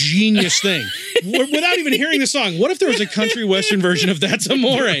is a genius thing. Without even hearing the song, what if there was a country western version of That's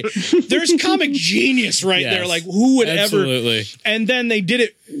Amore? There's comic genius right there. Like, who would ever? And then they did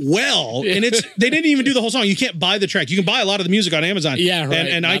it well, and they didn't even do the whole song. You can't buy the track. You can buy a lot of the music on Amazon,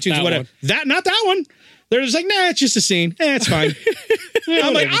 and iTunes, whatever. Not that one. They're just like, nah, it's just a scene. It's fine.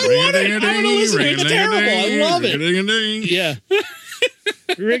 I'm like, I want it. I want to listen to it. It's terrible. I love it. Yeah.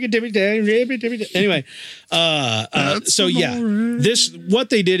 Anyway, so yeah, what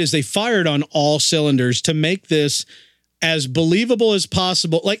they did is they fired on all cylinders to make this as believable as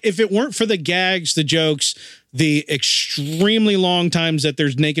possible. Like, if it weren't for the gags, the jokes, the extremely long times that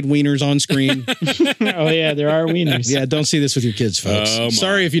there's naked wieners on screen. Oh yeah, there are wieners. Yeah, don't see this with your kids, folks.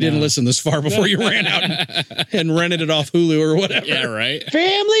 Sorry if you didn't listen this far before you ran out and rented it off Hulu or whatever. Yeah, right.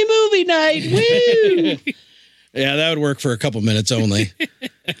 Family movie night. Woo! Yeah, that would work for a couple minutes only.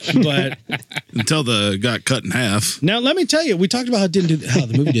 But until the got cut in half. Now, let me tell you, we talked about how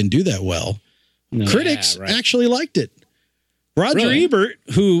the movie didn't do that well. No. Critics actually liked it. Roger Ebert,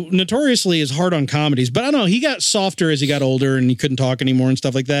 who notoriously is hard on comedies, but I don't know, he got softer as he got older and he couldn't talk anymore and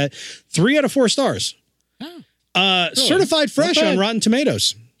stuff like that. 3 out of 4 stars. Certified fresh on Rotten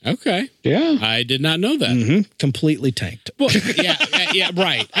Tomatoes. Okay. Yeah. I did not know that. Completely tanked. Well, yeah,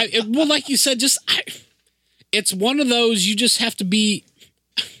 right. Well, like you said, it's one of those you just have to be.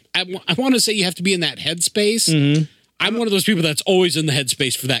 I want to say you have to be in that headspace. I'm one of those people that's always in the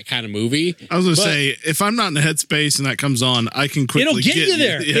headspace for that kind of movie. I was going to say, if I'm not in the headspace and that comes on, I can quickly It'll get you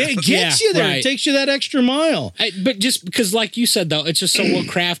there. Yeah. It gets you there. Right. It takes you that extra mile. But just because, like you said, though, it's just so well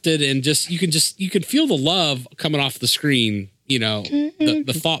crafted, and you can feel the love coming off the screen. You know,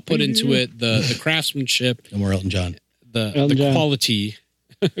 the thought put into it, the craftsmanship, And we're Elton John. the John. quality,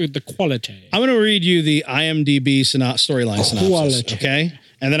 the quality. I'm going to read you the IMDb storyline synopsis. Quality. Okay,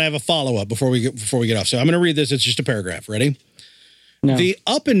 and then I have a follow up before we get off. So I'm going to read this. It's just a paragraph. Ready? No. The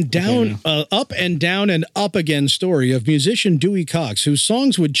up and down and up again story of musician Dewey Cox, whose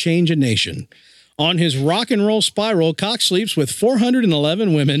songs would change a nation. On his rock and roll spiral, Cox sleeps with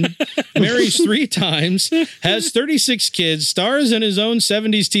 411 women, marries 3 times, has 36 kids, stars in his own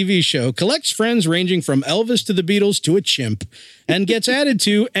 70s TV show, collects friends ranging from Elvis to the Beatles to a chimp, and gets added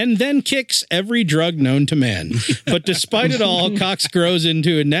to and then kicks every drug known to man. But despite it all, Cox grows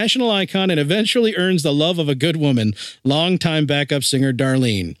into a national icon and eventually earns the love of a good woman, longtime backup singer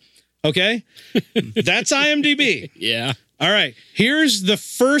Darlene. Okay? That's IMDb. Yeah. All right. Here's the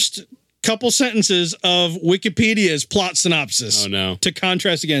first couple sentences of Wikipedia's plot synopsis. Oh, no. To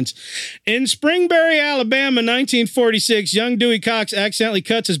contrast against. In Springberry, Alabama, 1946, young Dewey Cox accidentally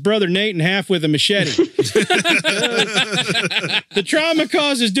cuts his brother Nate in half with a machete. The trauma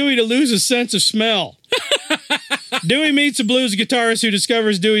causes Dewey to lose his sense of smell. Dewey meets a blues guitarist who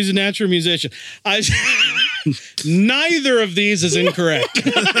discovers Dewey's a natural musician. Neither of these is incorrect.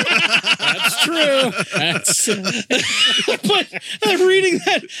 That's true. But reading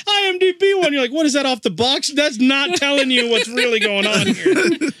that IMDb one, you're like, what is that off the box? That's not telling you what's really going on here,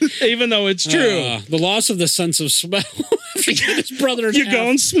 even though it's true. The loss of the sense of smell. His brother. You're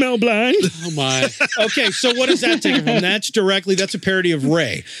going smell blind. Oh my. Okay, so what does that take it from? That's a parody of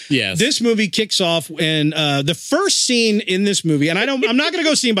Ray. Yes. This movie kicks off, and the first scene in this movie, and I'm not going to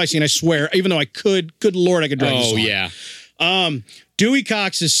go scene by scene, I swear, even though I could. Good Lord, I could drag this on. Yeah. Dewey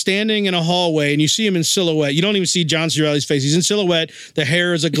Cox is standing in a hallway, and you see him in silhouette. You don't even see John Ciarelli's face. He's in silhouette. The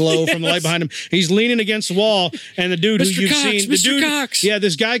hair is aglow from the light behind him. He's leaning against the wall, and the dude who you've seen, Mr. Cox. Yeah,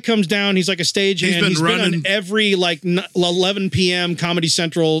 this guy comes down. He's like a stagehand. He's been on every 11 p.m. Comedy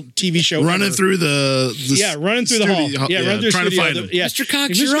Central TV show. Running through the running through the hall. Yeah, running through trying the studio. to find him. Yeah. Mr.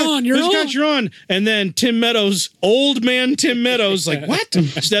 Cox, you're on. Mr. Cox, you're on. And then Tim Meadows, old man Tim Meadows, like, what?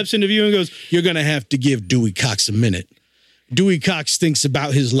 Steps into view and goes, you're going to have to give Dewey Cox a minute. Dewey Cox thinks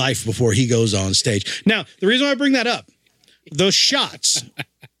about his life before he goes on stage. Now, the reason why I bring that up, those shots,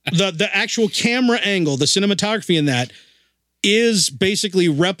 the actual camera angle, the cinematography in that is basically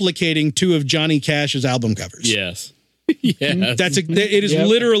replicating 2 of Johnny Cash's album covers. Yes. Yes. It is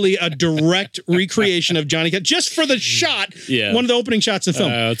literally a direct recreation of Johnny Cash, just for the shot, one of the opening shots of the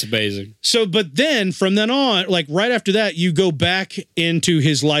film. That's amazing. So, but then from then on, like right after that, you go back into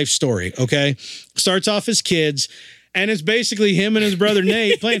his life story, okay? Starts off as kids, and it's basically him and his brother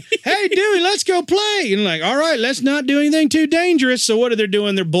Nate playing, hey, Dewey, let's go play. And like, all right, let's not do anything too dangerous. So what are they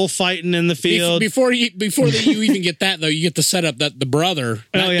doing? They're bullfighting in the field. Before you even get that, though, you get the setup that the brother,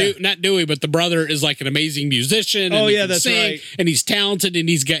 not Dewey, but the brother is like an amazing musician. And yeah, that's right. And he's talented, and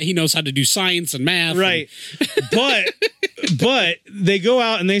he knows how to do science and math. Right. But they go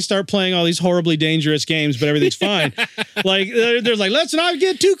out and they start playing all these horribly dangerous games, but everything's fine. Like they're like, let's not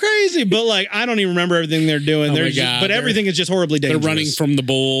get too crazy. But like, I don't even remember everything they're doing. But everything is just horribly dangerous. They're running from the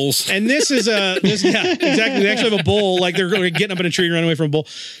bulls. And this is exactly. They actually have a bull. Like they're getting up in a tree and running away from a bull.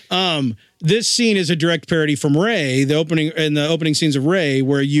 This scene is a direct parody from Ray, the opening scenes of Ray,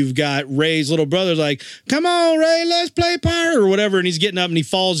 where you've got Ray's little brother's like, come on, Ray, let's play pirate or whatever. And he's getting up and he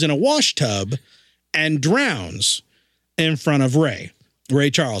falls in a wash tub and drowns in front of Ray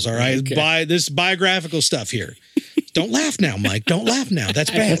Charles. All right. Okay. By this biographical stuff here. Don't laugh now, Mike. Don't laugh now. That's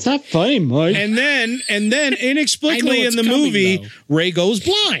bad. That's not funny, Mike. And then inexplicably in the movie, Ray goes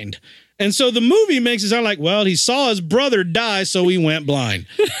blind. And so the movie makes it sound like, well, he saw his brother die, so he went blind.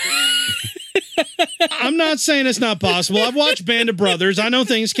 I'm not saying it's not possible. I've watched Band of Brothers. I know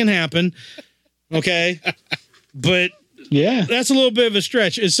things can happen. Okay. But yeah, that's a little bit of a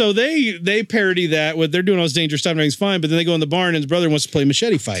stretch. And so they parody that with they're doing all this dangerous stuff and everything's fine, but then they go in the barn and his brother wants to play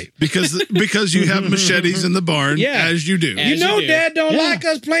machete fight. Because you have machetes in the barn, as you do. Dad don't like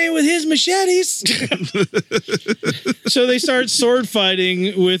us playing with his machetes. So they start sword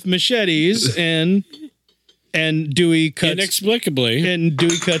fighting with machetes and Dewey cuts inexplicably. And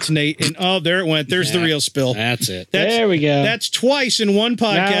Dewey cuts Nate. And there it went. There's the real spill. That's it. There we go. That's twice in one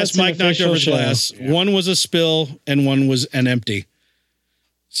podcast. Mike knocked over his glass. Yeah. One was a spill and one was an empty.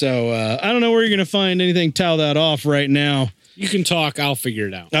 So I don't know where you're going to find anything towel that off right now. You can talk. I'll figure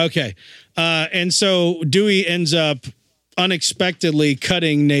it out. Okay. And so Dewey ends up unexpectedly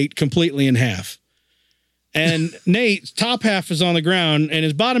cutting Nate completely in half. And Nate's top half is on the ground and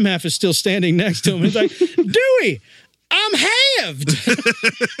his bottom half is still standing next to him. He's like, Dewey, I'm halved.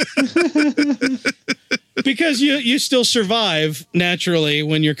 Because you still survive naturally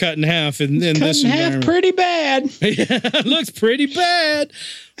when you're cut in half in this environment. Pretty bad. It looks pretty bad.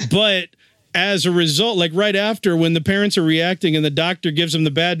 But as a result, like right after when the parents are reacting and the doctor gives him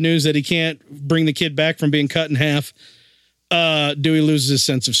the bad news that he can't bring the kid back from being cut in half, Dewey loses his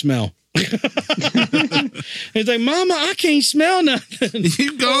sense of smell. He's like, Mama, I can't smell nothing.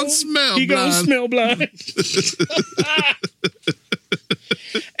 You gone smell blind. You gone smell blind.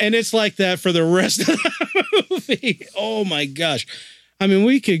 And it's like that for the rest of the movie. Oh my gosh. I mean,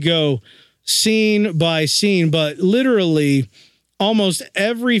 we could go scene by scene, but literally almost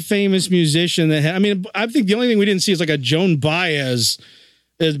every famous musician that had, I mean, I think the only thing we didn't see is like a Joan Baez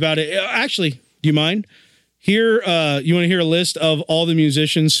is about it. Actually, do you mind? Here, you want to hear a list of all the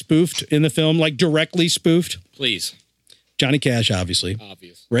musicians spoofed in the film, like directly spoofed? Please. Johnny Cash, obviously.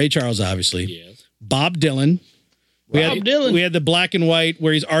 Obvious. Ray Charles, obviously. Yes. Bob Dylan. We had the black and white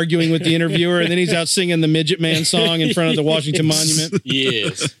where he's arguing with the interviewer, and then he's out singing the Midget Man song in front of the Washington Monument.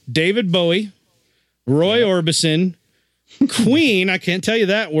 Yes. David Bowie, Roy Orbison, Queen. I can't tell you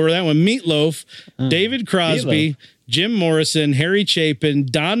that one. Meatloaf, David Crosby, Jim Morrison, Harry Chapin,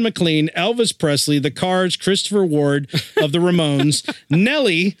 Don McLean, Elvis Presley, The Cars, Christopher Ward of the Ramones,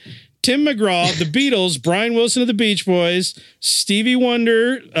 Nelly, Tim McGraw, The Beatles, Brian Wilson of the Beach Boys, Stevie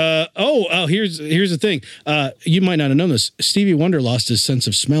Wonder. Here's the thing. You might not have known this. Stevie Wonder lost his sense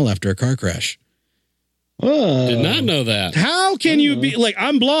of smell after a car crash. Did not know that. How can you be like,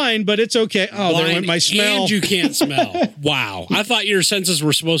 I'm blind, but it's okay. Oh, Blind there went my smell. And you can't smell. Wow. I thought your senses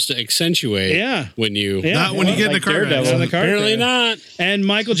were supposed to accentuate. Yeah. When you. Yeah. Not when you get in the car. Apparently not. And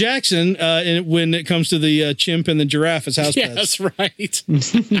Michael Jackson, when it comes to the chimp and the giraffe as house Yeah, pets. that's right.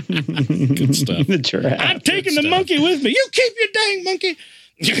 Good stuff. The giraffe. I'm taking the monkey with me. You keep your dang monkey.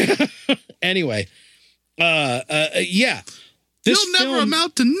 Anyway, yeah. You'll never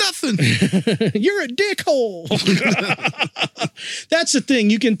amount to nothing. You're a dickhole. That's the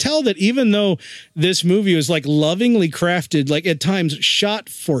thing. You can tell that even though this movie was like lovingly crafted, like at times shot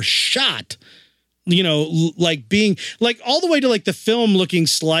for shot, you know, like being like all the way to like the film looking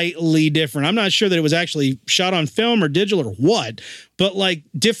slightly different. I'm not sure that it was actually shot on film or digital or what, but like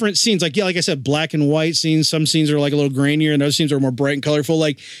different scenes, like, yeah, like I said, black and white scenes. Some scenes are like a little grainier and other scenes are more bright and colorful.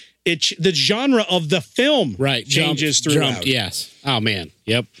 Like, the genre of the film changes throughout. Yes. Oh man.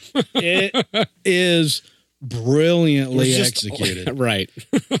 Yep. It is brilliantly executed. Right.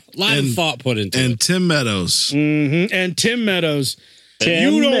 A lot of thought put into it. And Tim Meadows. Mm-hmm. And Tim Meadows.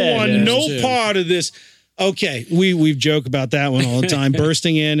 You don't want no part of this. Okay, we've joked about that one all the time.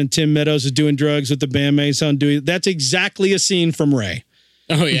 Bursting in and Tim Meadows is doing drugs with the bandmates on Dewey. That's exactly a scene from Ray.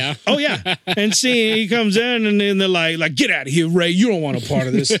 Oh yeah. Oh yeah. And see, he comes in and then they're like, get out of here, Ray. You don't want a part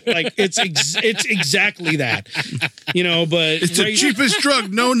of this. Like it's exactly that, you know. But it's the cheapest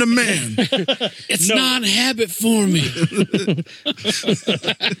drug known to man. It's not habit forming.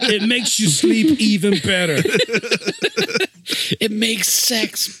 It makes you sleep even better. It makes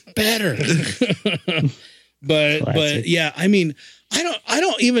sex better. But yeah, I mean, I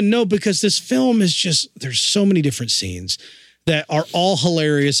don't even know because this film is just there's so many different scenes that are all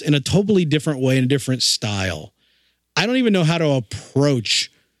hilarious in a totally different way, in a different style. I don't even know how to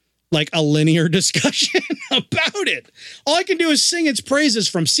approach like a linear discussion about it. All I can do is sing its praises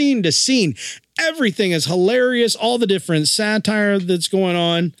from scene to scene. Everything is hilarious. All the different satire that's going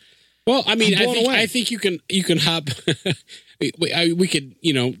on. Well, I mean, I think you can hop. We could,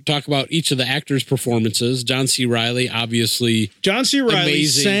 talk about each of the actors' performances. John C. Reilly, obviously. John C. Reilly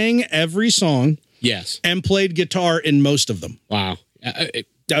sang every song. Yes. And played guitar in most of them. Wow.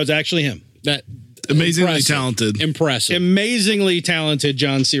 That was actually him. Amazingly talented. Impressive. Amazingly talented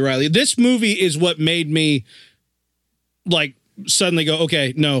John C. Reilly. This movie is what made me like suddenly go,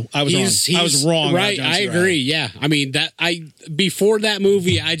 okay, no, I was wrong. I was wrong. Right. I agree. Yeah. I mean, before that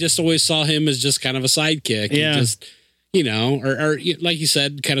movie, I just always saw him as just kind of a sidekick. Yeah. And just, or like you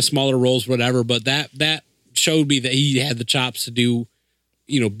said, kind of smaller roles, whatever. But that showed me that he had the chops to do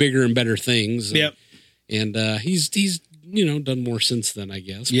bigger and better things. Yep. And he's done more since then, I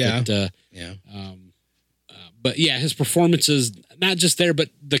guess. Yeah. But yeah, his performances, not just there, but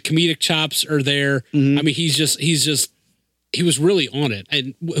the comedic chops are there. Mm-hmm. I mean, he was really on it.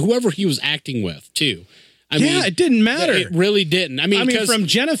 And whoever he was acting with too. it didn't matter. It really didn't. I mean, from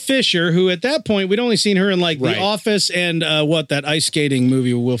Jenna Fisher, who at that point, we'd only seen her in like Right. The Office and that ice skating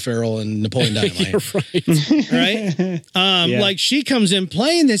movie with Will Ferrell and Napoleon Dynamite. right. Like she comes in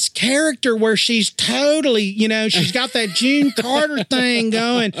playing this character where she's totally, she's got that June Carter thing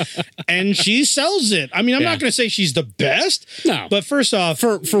going and she sells it. I mean, I'm not going to say she's the best, No. but first off,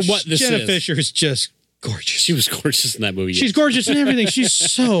 For what this Jenna is. Fisher is just gorgeous. She was gorgeous in that movie. She's gorgeous in everything. She's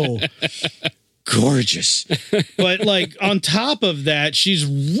so gorgeous. But like on top of that, she's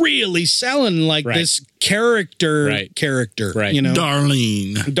really selling like Right. this character, Right. Right.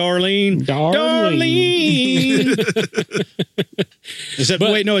 Darlene. Darlene.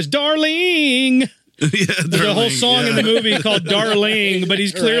 Wait, no, it's Darling. The whole song in the movie called Darling, but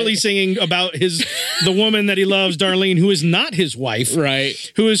he's clearly singing about the woman that he loves, Darlene, who is not his wife. Right.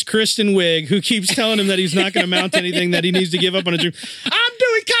 Who is Kristen Wiig, who keeps telling him that he's not going to mount anything, that he needs to give up on a dream. I'm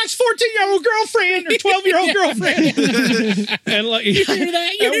doing Cox's 14-year-old girlfriend or 12-year-old girlfriend. And like, you hear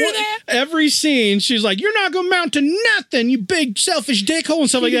that? You hear that? Every scene, she's like, "You're not going to mount to nothing, you big selfish dickhole," and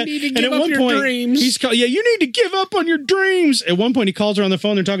stuff like that. need to And give at up one your point, dreams. he's called, you need to give up on your dreams. At one point, he calls her on the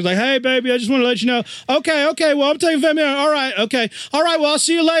phone. They're talking like, "Hey, baby, I just want to let you know. Okay, well, I'm taking 5 minutes. All right, okay. All right, well, I'll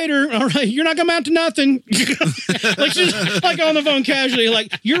see you later. All right, you're not going to mount to nothing." Like she's like on the phone casually,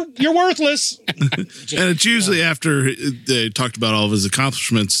 like, you're worthless. And it's usually after they talked about all of his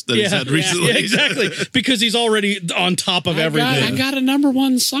accomplishments that he's had recently. Yeah, exactly. Because he's already on top of everything. I got a number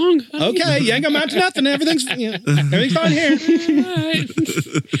one song. Okay, you ain't gonna mount to nothing. Everything's everything's fine here.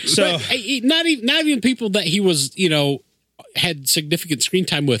 So But, not even people that he was, had significant screen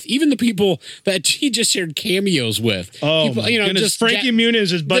time with. Even the people that he just shared cameos with. Oh, people, my goodness. just Frankie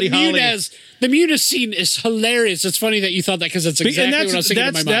Muniz is Buddy Holly. The Muniz scene is hilarious. It's funny that you thought that because that's exactly what I was thinking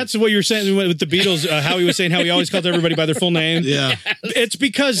in my mind. That's what you're saying with the Beatles. How he was saying how he always called everybody by their full name. Yeah. It's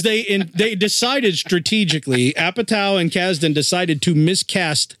because they decided strategically. Apatow and Kasdan decided to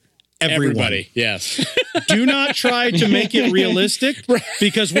miscast everyone. Everybody, yes. Do not try to make it realistic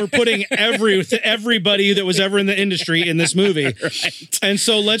because we're putting everybody that was ever in the industry in this movie. Right. And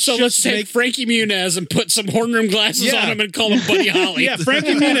so let's take Frankie Muniz and put some horn rim glasses on him and call him Buddy Holly. Yeah,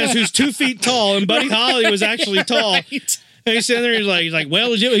 Frankie Muniz, who's 2 feet tall, and Buddy Holly was actually tall. Right. And he's sitting there, he's like,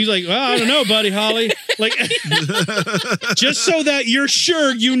 well, I don't know, Buddy Holly. Like, just so that you're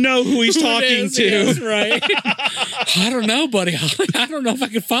sure you know who he's talking to. Yes, right. I don't know, Buddy Holly. I don't know if I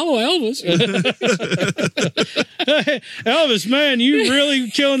can follow Elvis. Hey, Elvis, man, you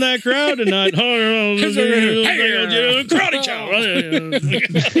really killing that crowd tonight. Karate chop.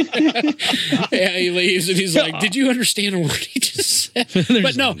 Yeah, he leaves and he's like, "Did you understand a word he just said?"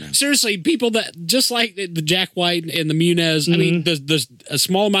 But no, seriously, people that just like the Jack White and the Muniz, I mean, the a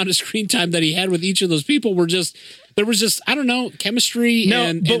small amount of screen time that he had with each of those people there was just, I don't know, chemistry.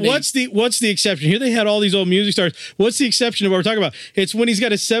 No, but what's the exception? Here they had all these old music stars. What's the exception of what we're talking about? It's when he's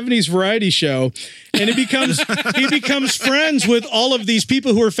got a 70s variety show and he becomes friends with all of these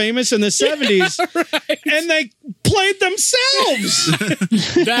people who were famous in the 70s. Right. And they played themselves.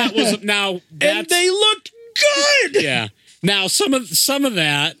 And they looked good. Yeah. Now, some of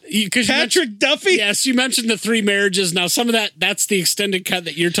that, Patrick Duffy. Yes, you mentioned the 3 marriages. Now, some of that's the extended cut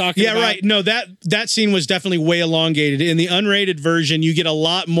that you're talking about. Yeah, right. No, that scene was definitely way elongated. In the unrated version, you get a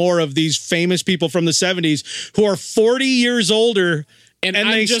lot more of these famous people from the 70s who are 40 years older and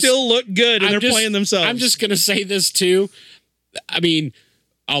they still look good and they're playing themselves. I'm just going to say this too. I mean,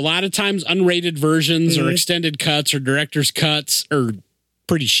 a lot of times unrated versions or extended cuts or director's cuts are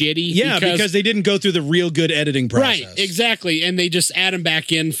pretty shitty. Yeah, because they didn't go through the real good editing process. Right, exactly. And they just add them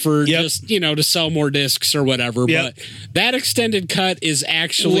back in for just, to sell more discs or whatever. Yep. But that extended cut is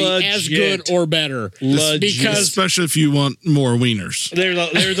actually as good or better. Because especially if you want more wieners.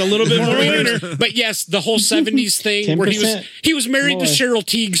 There's a little bit more wiener. But yes, the whole 70s thing where he was married to Cheryl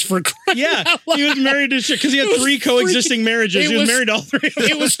Tiegs for crying out loud. He was married to because he had 3 coexisting marriages. He was married to all 3 of them.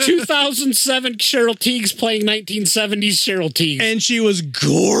 It was 2007 Cheryl Tiegs playing 1970s Cheryl Tiegs. And she was gorgeous.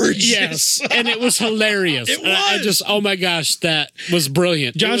 Yes, and it was hilarious. It was. I just, oh my gosh, that was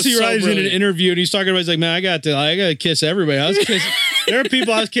brilliant. John C. Reilly's in an interview and he's talking about, he's like, man, I got to kiss everybody. There are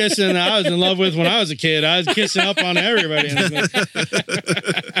people I was kissing that I was in love with when I was a kid. I was kissing up on everybody.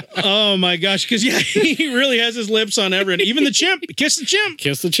 Oh my gosh, because he really has his lips on everyone. Even the chimp. Kiss the chimp.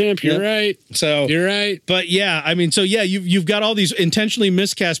 Kiss the chimp. You're right. So you're right. But yeah, I mean, so yeah, you've got all these intentionally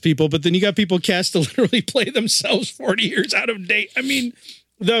miscast people, but then you got people cast to literally play themselves 40 years out of date. I mean,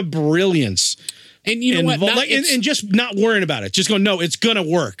 the brilliance. And you know what? And just not worrying about it. Just going, no, it's going to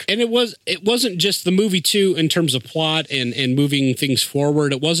work. And it wasn't just the movie, too, in terms of plot and moving things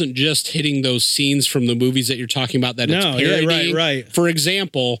forward. It wasn't just hitting those scenes from the movies that you're talking about that it's parodying. Right. For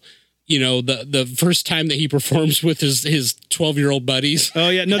example, the first time that he performs with his 12-year-old buddies. Oh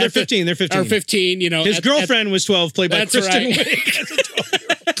yeah, no, they're 15. They're 15. Or 15. His girlfriend was 12, played by Kristen Wiig.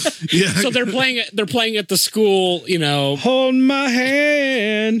 Yeah. So they're playing at the school. Hold my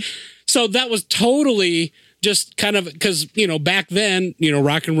hand. So that was totally just kind of because, back then,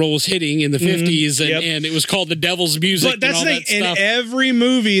 rock and roll was hitting in the 50s and it was called the devil's music. But that's and the all thing. that In stuff. every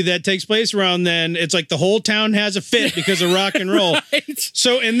movie that takes place around then, it's like the whole town has a fit because of rock and roll. Right.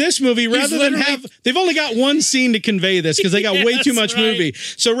 So in this movie, rather than they've only got one scene to convey this because they got way too much movie.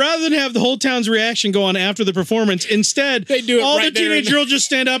 So rather than have the whole town's reaction go on after the performance, instead, they do it all right the teenage girls just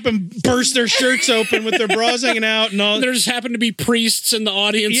stand up and burst their shirts open with their bras hanging out and all. There just happen to be priests in the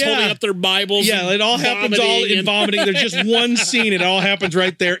audience holding up their Bibles. Yeah, it all happens all in vomiting. There's just one scene. It all happens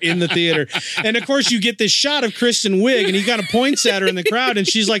right there in the theater. And of course, you get this shot of Kristen Wiig, and he kind of points at her in the crowd, and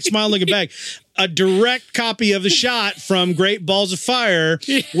she's like smiling, looking back. A direct copy of the shot from Great Balls of Fire,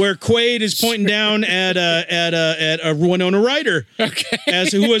 where Quaid is pointing down at a Winona Ryder,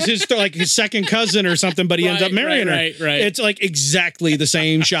 as who was his second cousin or something, but he ends up marrying her. Right. It's like exactly the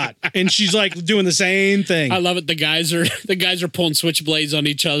same shot, and she's like doing the same thing. I love it. The guys are pulling switchblades on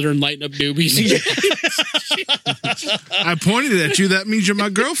each other and lighting up doobies. I pointed at you. That means you're my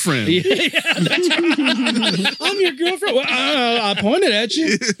girlfriend. That's right. I'm your girlfriend. Well, I pointed at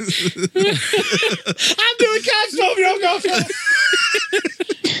you. I'm doing cops 12-year-old girlfriend.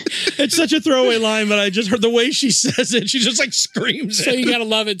 It's such a throwaway line, but I just heard the way she says it. She just like screams it. So you gotta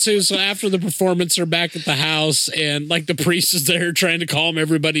love it too. So after the performance, they're back at the house, and like the priest is there trying to calm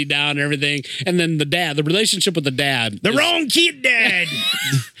everybody down and everything. And then the relationship with the dad, wrong kid dad.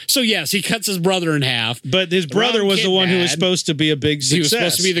 So yes, he cuts his brother in half, but his brother was the one who was supposed to be a big success. He was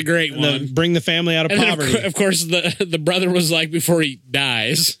supposed to be the great one, bring the family out of poverty. Of course, the brother was like, before he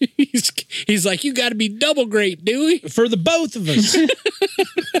dies, he's like, "You got to be double great, Dewey, for the both of us."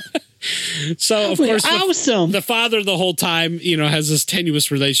 So of course, awesome. The father the whole time, has this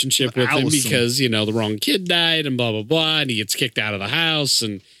tenuous relationship with him because the wrong kid died and blah blah blah, and he gets kicked out of the house,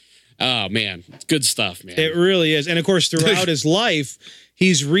 and oh man, it's good stuff, man. It really is, and of course, throughout his life,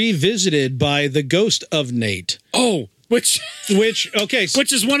 he's revisited by the ghost of Nate. Oh, which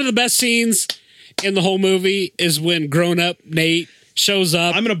is one of the best scenes in the whole movie is when grown up Nate shows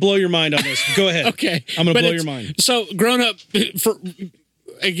up. I'm going to blow your mind on this. Go ahead. Okay, I'm going to blow your mind. So grown up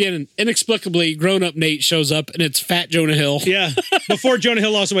Again, inexplicably, grown-up Nate shows up, and it's fat Jonah Hill. Yeah, before Jonah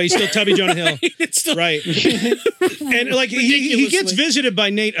Hill lost weight, he's still tubby Jonah Hill. Right. And like he gets visited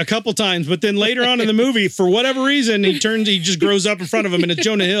by Nate a couple times, but then later on in the movie, for whatever reason, he just grows up in front of him, and it's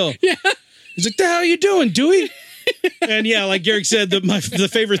Jonah Hill. Yeah. He's like, "The hell are you doing, Dewey?" And yeah, like Garrick said, the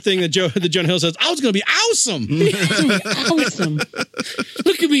favorite thing that Jonah Hill says, "I was going to be awesome." Awesome.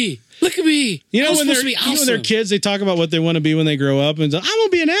 Look at me. You know, when they're kids, they talk about what they want to be when they grow up, and I'm going to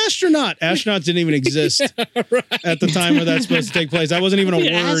be an astronaut. Astronauts didn't even exist at the time where that's supposed to take place. That wasn't even a word.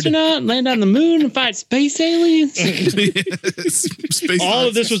 Astronaut, land on the moon, and fight space aliens. All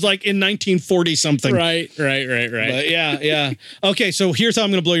of this was like in 1940 something. Right. But yeah. Okay, so here's how I'm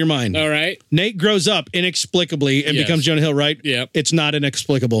going to blow your mind. All right. Nate grows up inexplicably and becomes Jonah Hill, right? Yep. It's not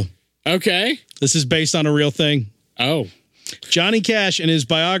inexplicable. Okay. This is based on a real thing. Oh. Johnny Cash, in his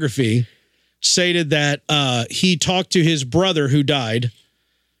biography, stated that he talked to his brother who died,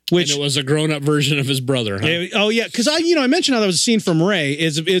 which and it was a grown-up version of his brother. Huh? Oh yeah, because I mentioned how there was a scene from Ray.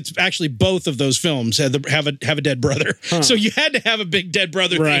 It's actually both of those films have a dead brother, so you had to have a big dead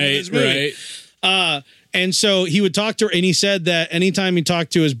brother thing in this movie. Right. And so he would talk to her, and he said that anytime he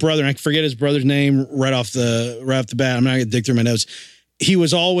talked to his brother, and I forget his brother's name right off the bat. I'm not gonna dig through my notes. He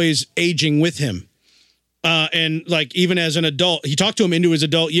was always aging with him. And like even as an adult, he talked to him into his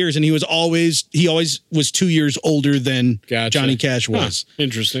adult years, and he always was 2 years older than Johnny Cash was. Huh.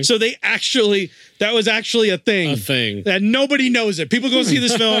 Interesting. So that was actually a thing. That nobody knows it. People go see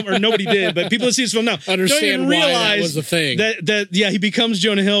this film, or nobody did, but people that see this film now understand don't even realize why that was a thing. That he becomes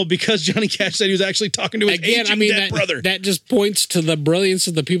Jonah Hill because Johnny Cash said he was actually talking to his aging dead brother. That just points to the brilliance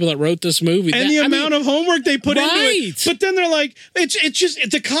of the people that wrote this movie and the amount of homework they put into it. But then they're like, it's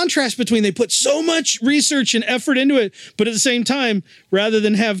the contrast between they put so much research and effort into it, but at the same time, rather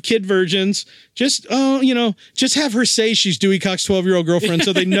than have kid versions, just have her say she's Dewey Cox's 12-year-old girlfriend,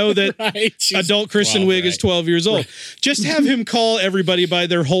 so they know that adult Kristen Wiig is 12 years old. Just have him call everybody by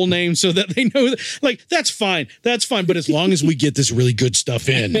their whole name so that they know that, like, that's fine. But as long as we get this really good stuff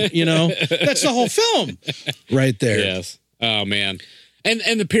in, that's the whole film right there. Yes. Oh man.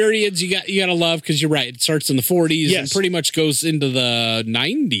 And the periods you gotta love, because you're right. It starts in the 40s and pretty much goes into the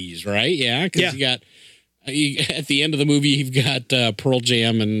 90s, right? Yeah, because you got At the end of the movie, you've got Pearl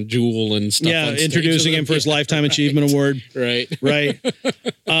Jam and Jewel and stuff. Yeah, on stage. introducing him for his Lifetime Achievement Award. Right.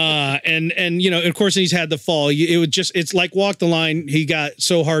 And of course he's had the fall. It's like Walk the Line. He got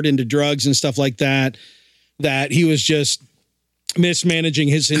so hard into drugs and stuff like that he was just mismanaging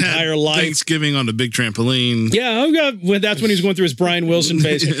his entire life. Thanksgiving on the big trampoline. Yeah, that's when he was going through his Brian Wilson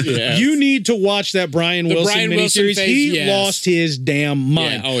phase. Yes. You need to watch that Brian Wilson miniseries. He lost his damn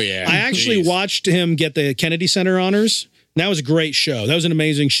mind. Yeah. Oh, yeah. I actually watched him get the Kennedy Center honors. That was a great show. That was an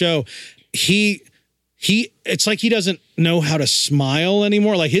amazing show. It's like he doesn't know how to smile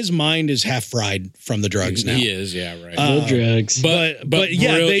anymore. Like his mind is half fried from the drugs now. He is, yeah, right. The drugs. But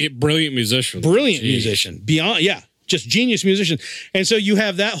yeah, brilliant musician. Brilliant musician. Beyond, yeah. Just genius musician. And so you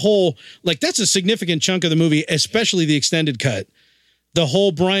have that whole, like, that's a significant chunk of the movie, especially the extended cut. The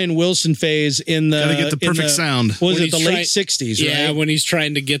whole Brian Wilson phase in the... Gotta get the perfect sound. Was it the late 60s, right? Yeah, when he's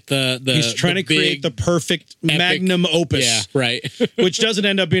trying to get the He's trying to create the perfect epic magnum opus. Yeah, right. Which doesn't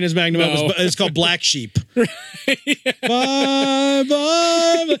end up being his magnum opus, but it's called Black Sheep. Bye,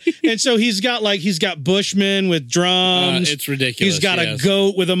 bye. And so he's got Bushman with drums. It's ridiculous. He's got a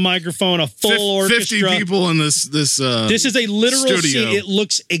goat with a microphone, a full orchestra. 50 people in this This is a literal studio. scene. It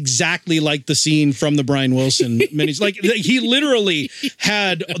looks exactly like the scene from the Brian Wilson minis. Like he literally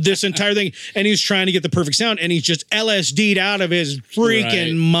had this entire thing, and he's trying to get the perfect sound, and he's just LSD'd out of his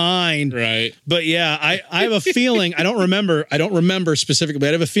freaking mind. Right. But yeah, I have a feeling. I don't remember specifically, but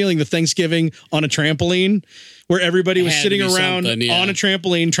I have a feeling the Thanksgiving on a trampoline, where everybody was sitting around on a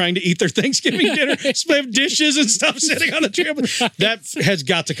trampoline trying to eat their Thanksgiving dinner, have dishes and stuff sitting on the trampoline. That has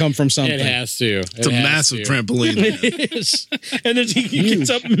got to come from something. It has to. It's a massive trampoline. It is. And then he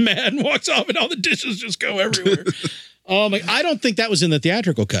gets up mad and walks off, and all the dishes just go everywhere. I don't think that was in the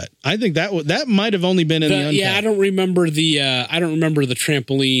theatrical cut. I think that might have only been in the uncut. Yeah, I don't remember the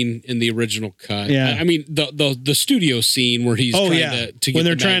trampoline in the original cut. Yeah. I mean the studio scene where he's trying to get when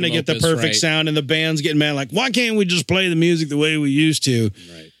they're trying to get the perfect sound, and the band's getting mad, like, why can't we just play the music the way we used to?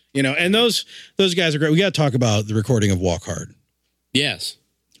 Right. And those guys are great. We got to talk about the recording of Walk Hard. Yes.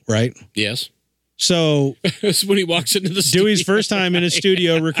 Right? Yes. So it's when he walks into the studio. Dewey's first time in his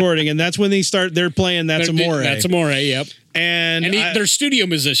studio recording, and that's when they're playing That's Amore. That's Amore, yep. And they're studio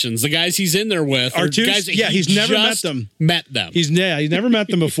musicians. The guys he's in there with are two guys. Yeah, he's never met them. He's never met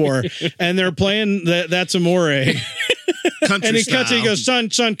them before, and they're playing That's Amore. Country and he style. cuts it. He goes,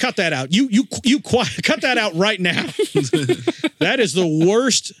 son, cut that out. You cut that out right now. That is the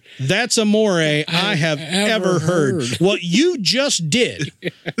worst That's Amore I have ever heard. What you just did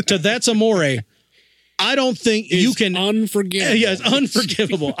to That's Amore, I don't think you can. Unforgivable. Yeah, it's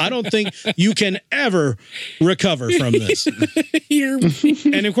unforgivable. I don't think you can ever recover from this.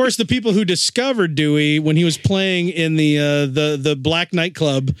 And of course, the people who discovered Dewey when he was playing in the black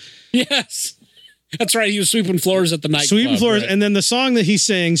nightclub. Yes. That's right. He was sweeping floors at the nightclub. Sweeping floors. Right? And then the song that he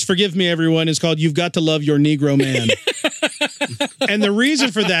sings, Forgive Me Everyone, is called You've Got to Love Your Negro Man. And the reason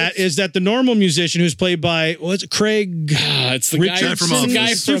for that is that the normal musician who's played by, what's it, Craig? It's the guy from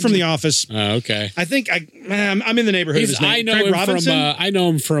The Office. Oh, okay. I think I'm in the neighborhood of his name. I know Craig him Robinson? I know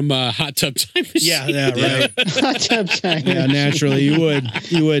him from Hot Tub Time Machine. Yeah, right. Hot Tub Time. Yeah, naturally you would.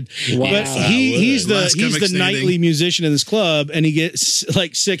 Wow. But he's the nightly musician in this club, and he gets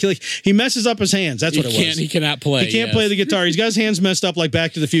like sick. Like, he messes up his hands. That's what it was. He cannot play. He can't play the guitar. He's got his hands messed up like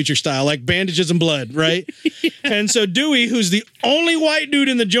Back to the Future style, like bandages and blood, right? And so Dewey, who's the only white dude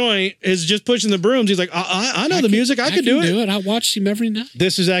in the joint, is just pushing the brooms. He's like, I know the music. I could do it. I watched him every night.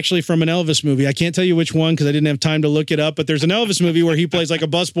 This is actually from an Elvis movie. I can't tell you which one because I didn't have time to look it up, but there's an Elvis movie where he plays like a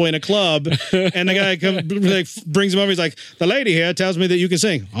busboy in a club, and the guy brings him over. He's like, the lady here tells me that you can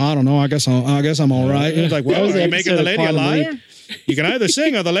sing. I don't know. I guess I'm all right. And he's like, well, are you making the lady a liar? You can either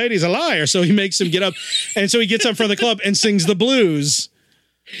sing or the lady's a liar. So he makes him get up. And so he gets up from the club and sings the blues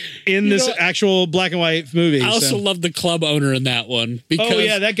in this actual black and white movie. I also love the club owner in that one.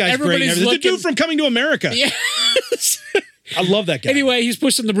 Because that guy's great. The dude from Coming to America. Yes. I love that guy. Anyway, he's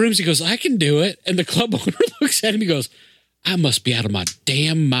pushing the brooms. He goes, I can do it. And the club owner looks at him. He goes, I must be out of my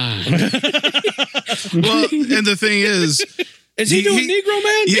damn mind. Well, and the thing is he doing Negro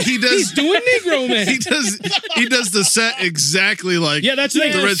Man? Yeah, he does. He's doing Negro Man. He does the set exactly like that's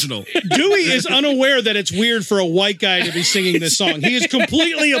the original. Dewey is unaware that it's weird for a white guy to be singing this song. He is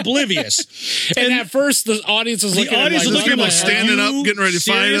completely oblivious. And at first, the audience is looking at him like standing up, getting ready to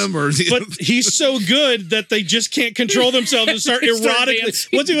fight him. But he's so good that they just can't control themselves and start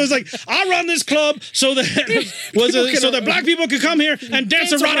erotically. Once he was like, I run this club so that black people could come here and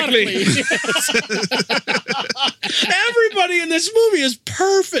dance erotically. Everybody in this movie is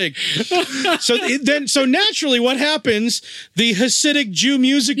perfect. So naturally, what happens? The Hasidic Jew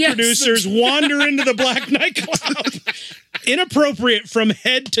music producers wander into the black nightclub. Inappropriate from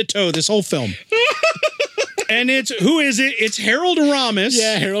head to toe. This whole film. And who is it? It's Harold Ramis.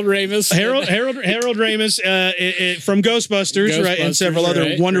 Yeah, Harold Ramis. Harold Ramis from Ghostbusters, right, and several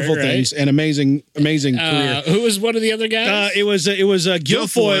other wonderful things, and amazing career. Who was one of the other guys? It was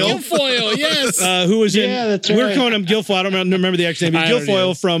Guilfoyle. Guilfoyle, yes. Who was in? Yeah, that's right. We're calling him Guilfoyle. I don't remember the actual name.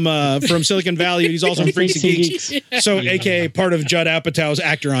 Guilfoyle from Silicon Valley. He's also from Freaks and Geeks. So, AKA part of Judd Apatow's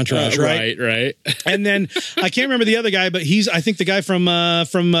actor entourage, right? Right. And then I can't remember the other guy, but I think the guy from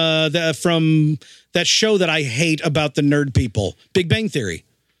that show that I hate about the nerd people, Big Bang Theory.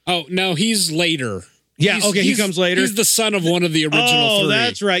 Oh, no, he's later. Yeah, he comes later. He's the son of one of the original three.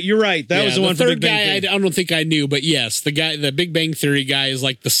 That's right. You're right. That was the one for Big Bang Theory. The third guy, I don't think I knew, but yes, the Big Bang Theory guy is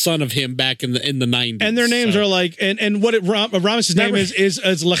like the son of him back in the 90s. And their names are like, and what Ramis's name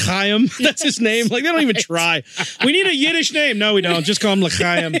is L'chaim. That's his name. Like, they don't even try. We need a Yiddish name. No, we don't. Just call him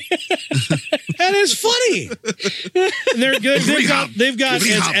L'chaim. And it's funny. And they're good. They've got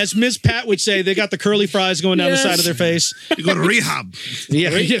as Ms. Pat would say, they got the curly fries going down the side of their face. You go to rehab. Yeah,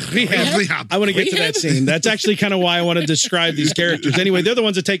 rehab. I want to get to that scene. That's actually kind of why I want to describe these characters. Anyway, they're the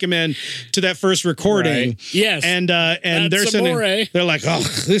ones that take him in to that first recording. Right. Yes. And they're sitting, they're like, oh,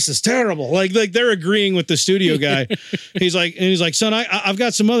 this is terrible. Like they're agreeing with the studio guy. He's like, son, I've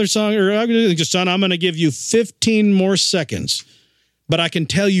got some other song, son, I'm going to give you 15 more seconds. But I can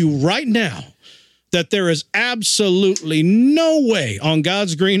tell you right now that there is absolutely no way on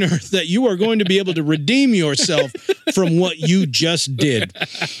God's green earth that you are going to be able to redeem yourself from what you just did.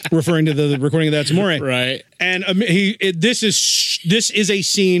 Referring to the recording of That's Amore. Right. And this is a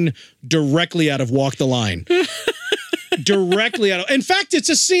scene directly out of Walk the Line. Directly out of. In fact, it's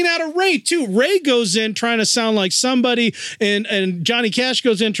a scene out of Ray too. Ray goes in trying to sound like somebody, and Johnny Cash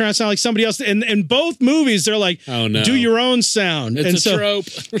goes in trying to sound like somebody else. And in both movies, they're like, "Oh no, do your own sound." It's a trope.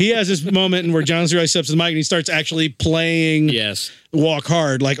 He has this moment where John C. steps to the mic and he starts actually playing. Yes. Walk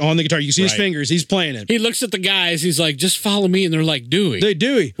Hard, like on the guitar. You can see his fingers. He's playing it. He looks at the guys. He's like, just follow me. And they're like, Dewey.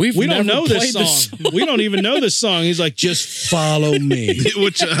 We don't know this song. We don't even know this song. He's like, just follow me.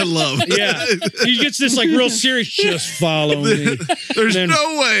 Which I love. Yeah. He gets this like real serious, just follow me. There's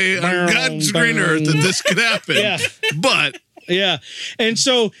no way on God's green earth that this could happen. Yeah. But... Yeah. And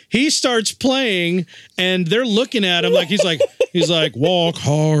so he starts playing and they're looking at him like he's like walk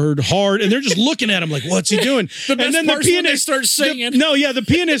hard, and they're just looking at him like, what's he doing? And then the pianist starts singing. The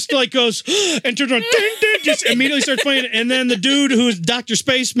pianist like goes and turns around, just immediately starts playing. And then the dude who's Dr.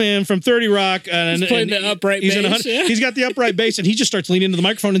 Spaceman from 30 Rock he's playing the upright bass. He's got the upright bass and he just starts leaning into the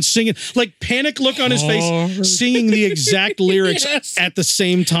microphone and singing, like panic look on his face, singing the exact lyrics at the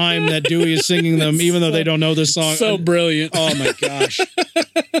same time that Dewey is singing them, even though they don't know this song. So brilliant. Oh my gosh.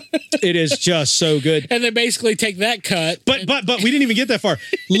 It is just so good. And they basically take that cut. But we didn't even get that far.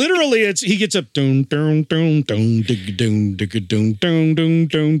 Literally, he gets up dun dun dun dun dig dun dig dun dun dun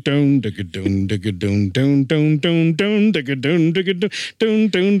dun dun dig dun dig dun dun dun dun dun dig dun dig dun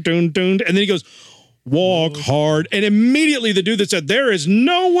dun dun dun, and then he goes, walk hard. And immediately the dude that said, there is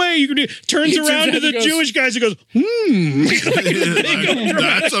no way you can do it, turns around to the Jewish guys and goes,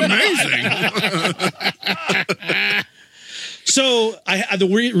 That's amazing. So the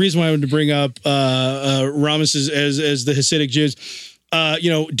reason why I wanted to bring up Ramis as the Hasidic Jews,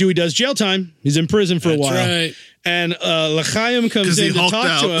 Dewey does jail time. He's in prison for a while. Right. And L'chaim comes in to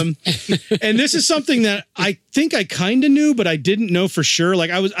talk to him. And this is something that I think I kind of knew, but I didn't know for sure.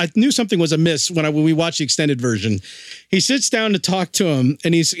 Like I knew something was amiss when we watched the extended version. He sits down to talk to him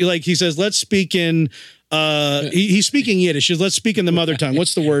and he says, let's speak in he's speaking Yiddish. Let's speak in the mother tongue.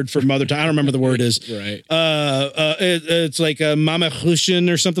 What's the word for mother tongue? I don't remember the word is. Right. It's like Mama Chushin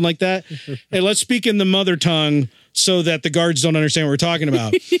or something like that. Hey, let's speak in the mother tongue so that the guards don't understand what we're talking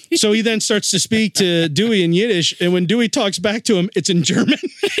about. So he then starts to speak to Dewey in Yiddish, and when Dewey talks back to him, it's in German.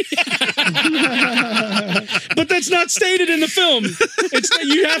 But that's not stated in the film.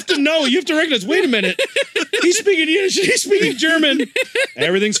 You have to know. You have to recognize, wait a minute. He's speaking Yiddish. He's speaking German.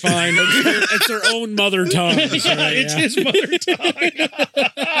 Everything's fine. It's their own mother tongue. It's his mother tongue.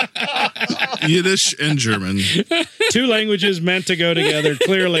 Yiddish and German. Two languages meant to go together,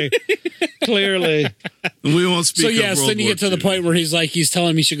 clearly. We won't speak. So yes, then you get to the point where he's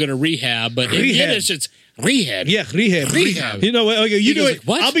telling me you should go to rehab, but in Yiddish it's rehab. Yeah, rehab. You know what? Okay, you do it.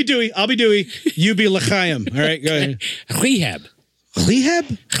 What? I'll be Dewey. You be L'chaim. All right, go ahead. Rehab.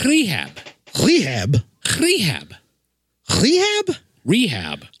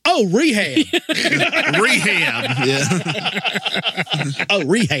 Rehab. Oh, Rehab. Rehab. Yeah. Oh,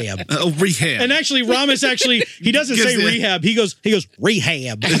 Rehab. Oh, Rehab. And actually, Ramos he doesn't say the- rehab. He goes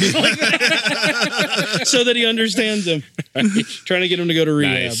Rehab, so that he understands him. Trying to get him to go to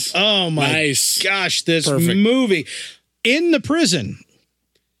rehab. Nice. Oh my Nice. gosh, this Perfect. movie in the prison.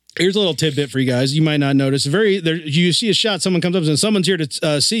 Here's a little tidbit for you guys. You might not notice. You see a shot. Someone comes up and someone's here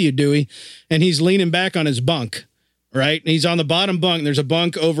to see you, Dewey, and he's leaning back on his bunk. Right, and he's on the bottom bunk. And there's a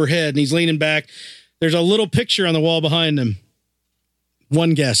bunk overhead, and he's leaning back. There's a little picture on the wall behind him.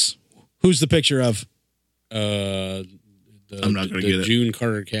 One guess. Who's the picture of? I'm not going to get it. June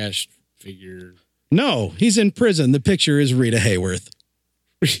Carter Cash figure. No, he's in prison. The picture is Rita Hayworth.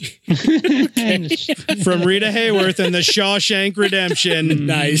 From Rita Hayworth and the Shawshank Redemption.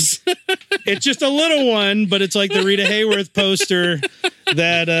 Nice. It's just a little one, but it's like the Rita Hayworth poster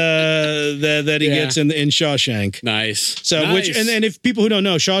that he gets in Shawshank. Nice. So, nice. which and if people who don't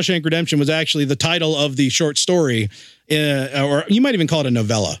know, Shawshank Redemption was actually the title of the short story, or you might even call it a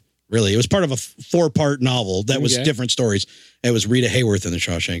novella. Really, it was part of a 4-part novel that was different stories. It was Rita Hayworth and the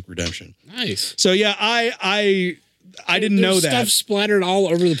Shawshank Redemption. Nice. So yeah, I didn't know that. Stuff splattered all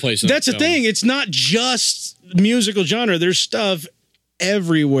over the place. That's the thing. It's not just musical genre. There's stuff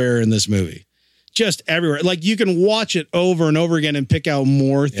everywhere in this movie. Just everywhere. Like you can watch it over and over again and pick out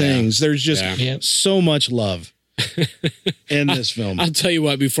more things. There's just so much love in this film. I'll tell you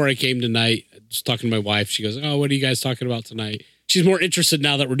what, before I came tonight, I was talking to my wife. She goes, "Oh, what are you guys talking about tonight?" She's more interested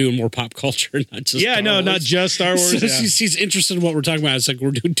now that we're doing more pop culture, not just Star Wars. Not just Star Wars. So she's interested in what we're talking about. It's like,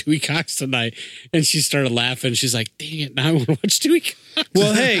 we're doing Dewey Cox tonight. And she started laughing. She's like, dang it, now I want to watch Dewey Cox.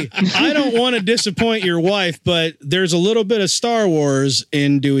 Well, hey, I don't want to disappoint your wife, but there's a little bit of Star Wars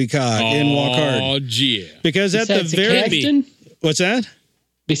in Dewey Cox, in Walk Hard. Oh, yeah. Because at the very... Kasdan? What's that?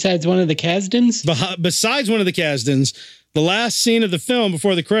 Besides one of the Kasdans? Besides one of the Kasdans, the last scene of the film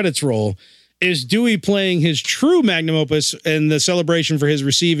before the credits roll is Dewey playing his true magnum opus in the celebration for his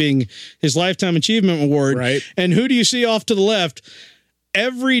receiving his Lifetime Achievement Award. Right. And who do you see off to the left?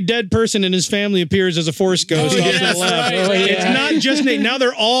 Every dead person in his family appears as a Force ghost off to the left. It's not just Nate. Now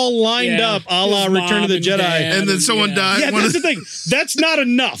they're all lined up a la Return of the Jedi. And then someone died. Yeah, that's the thing. That's not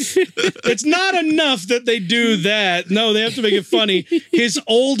enough. It's not enough that they do that. No, they have to make it funny. His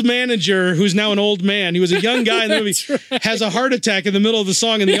old manager, who's now an old man, he was a young guy in the movie, has a heart attack in the middle of the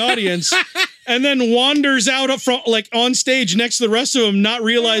song in the audience, and then wanders out up front, like on stage next to the rest of them, not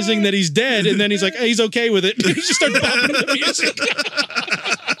realizing that he's dead. And then he's like, he's okay with it. He just starts bopping to the music.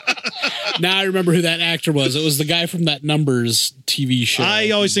 Now I remember who that actor was. It was the guy from that Numbers TV show.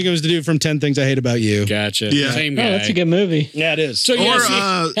 I always think it was the dude from 10 Things I Hate About You. Gotcha. Yeah. Same guy. Oh, that's a good movie. Yeah, it is. So yes, he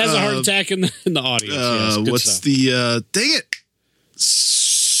Or, has a heart attack in the audience. Yes, good what's stuff. the dang it?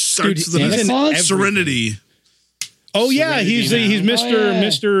 Starts Dude, with he's in everything. Serenity. Oh yeah, he's Mr.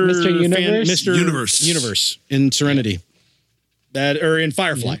 Universe in Serenity. Or in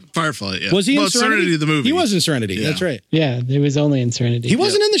Firefly. Firefly, yeah. Was he in Serenity? the movie. He was in Serenity. Yeah. That's right. Yeah, it was only in Serenity. He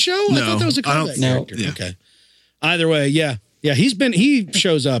wasn't in the show? I No, thought that was a I don't- callback No. character. Yeah. Okay. Either way, yeah. Yeah, he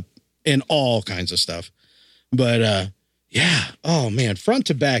shows up in all kinds of stuff. But yeah. Oh man, front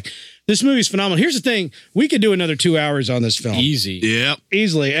to back. This movie's phenomenal. Here's the thing. We could do another 2 hours on this film. Easy. Yep.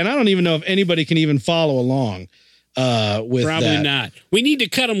 Easily. And I don't even know if anybody can even follow along with Probably that. not. We need to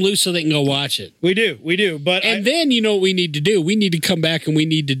cut them loose so they can go watch it. We do. But And then you know what we need to do? We need to come back and we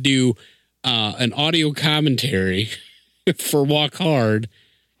need to do an audio commentary for Walk Hard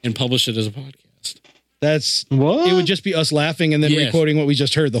and publish it as a podcast. that's What? it would just be us laughing and then Yes. re-quoting what we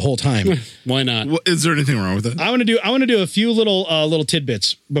just heard the whole time. Why not? Is there anything wrong with that? I want to do a few little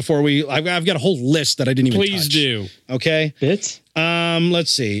tidbits before we. I've got a whole list that I didn't even. Please touch. do. Okay. Bits?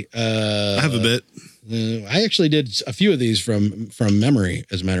 Let's see. I have a bit. I actually did a few of these from memory,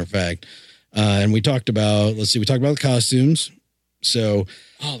 as a matter of fact. And we talked about. Let's see. We talked about the costumes. So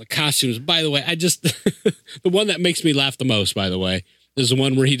Oh, the costumes. By the way, I just the one that makes me laugh the most, by the way, is the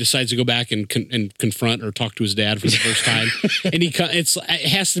one where he decides to go back and confront or talk to his dad for the first time. And it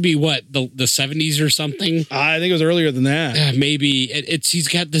has to be what, the 70s or something? I think it was earlier than that. Maybe he's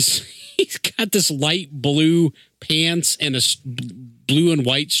got this light blue pants and a blue and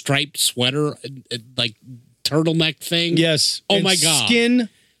white striped sweater, like turtleneck thing. Yes. Oh And my God. Skin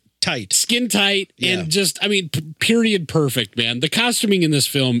tight. And just, I mean, period perfect, man. The costuming in this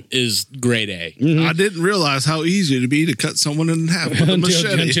film is grade A. I didn't realize how easy it'd be to cut someone in half with a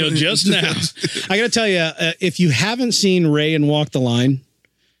machete. until just now. I got to tell you, if you haven't seen Ray and Walk the Line,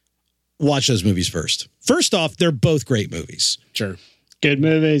 watch those movies first. First off, they're both great movies, Sure. Good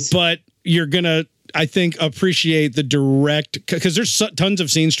movies. but you're gonna I think, appreciate the direct, because there's tons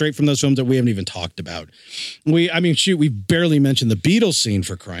of scenes straight from those films that we haven't even talked about. We barely mentioned the Beatles scene,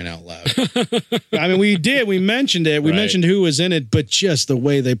 for crying out loud. I mean, we mentioned it. We mentioned who was in it, but just the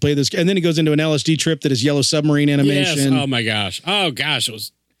way they play this. And then he goes into an LSD trip that is Yellow Submarine animation. Yes. Oh my gosh. It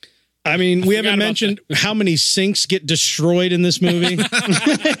was. I mean, we haven't mentioned how many sinks get destroyed in this movie.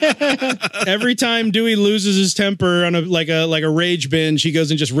 Every time Dewey loses his temper on a rage binge, he goes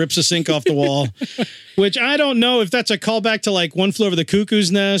and just rips a sink off the wall. Which I don't know if that's a callback to like One Flew Over the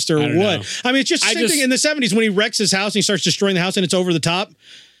Cuckoo's Nest or what. Know. I mean, it's just the same thing in the 70s when he wrecks his house and he starts destroying the house and it's over the top.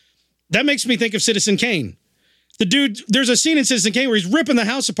 That makes me think of Citizen Kane. The dude, there's a scene in Citizen Kane where he's ripping the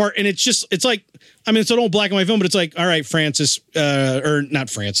house apart, and it's like, I mean, it's an old black and white film, but it's like, all right, Francis, or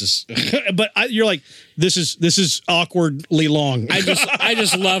not Francis, but you're like, this is awkwardly long. I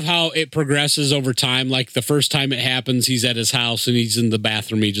just love how it progresses over time. Like the first time it happens, he's at his house and he's in the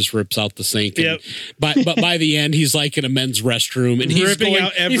bathroom. He just rips out the sink. And, but by the end, he's like in a men's restroom and he's ripping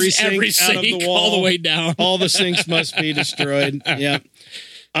out every sink out of the wall, all the way down. All the sinks must be destroyed. Yeah.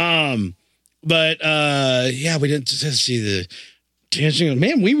 But we didn't see the dancing.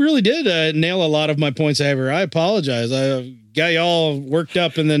 Man, we really did nail a lot of my points ever. I apologize. I got you all worked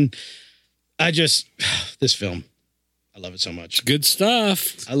up, and then this film, I love it so much. It's good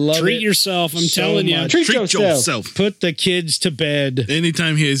stuff. I love it. Treat yourself. I'm telling you. Treat yourself. Put the kids to bed.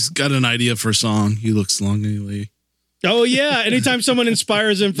 Anytime he's got an idea for a song, he looks longingly. Oh, yeah. Anytime someone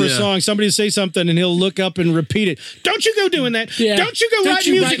inspires him for a song, somebody will say something and he'll look up and repeat it. Don't you go doing that. Yeah. Don't you go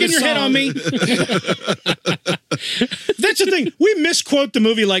writing music in your head on me. That's the thing. We misquote the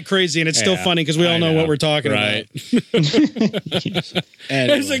movie like crazy, and it's still funny because we all know what we're talking about.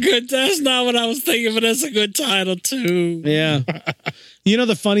 It's a good, that's not what I was thinking, but that's a good title, too. Yeah. You know,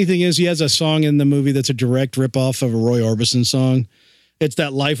 the funny thing is he has a song in the movie that's a direct ripoff of a Roy Orbison song. It's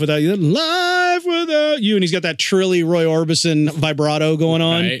that Life Without You. Life Without You. And he's got that trilly Roy Orbison vibrato going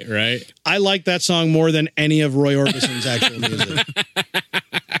on. Right. I like that song more than any of Roy Orbison's actual music.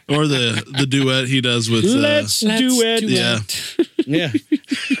 Or the duet he does with... Let's duet. Yeah.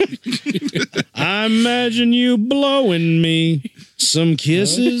 I imagine you blowing me some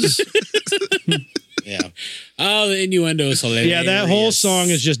kisses. Yeah. Oh, the innuendo is hilarious. Yeah, that whole song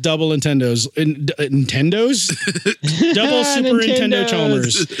is just double Nintendos. Nintendos? Double Super Nintendo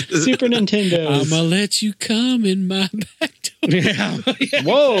Chalmers. Super Nintendos. I'ma let you come in my back door. Yeah.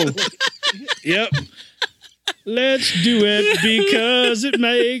 Whoa. Yep. Let's do it because it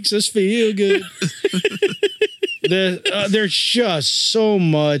makes us feel good. There's just so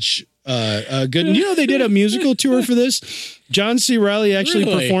much good. And you know, they did a musical tour for this. John C. Reilly actually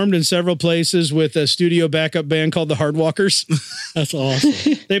performed in several places with a studio backup band called the Hardwalkers. That's awesome.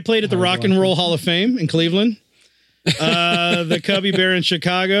 They played at the Rock and Roll Hall of Fame in Cleveland. The Cubby Bear in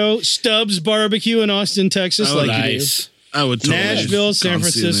Chicago. Stubbs Barbecue in Austin, Texas. Nice. I would totally Nashville, San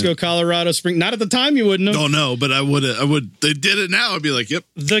Francisco, Colorado Springs. Not at the time you wouldn't have. Oh, no, but I would. They did it now. I'd be like, yep.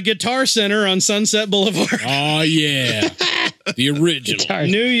 The Guitar Center on Sunset Boulevard. Oh, yeah. The original.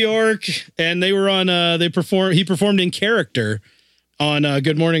 New York. And they were on, he performed in character on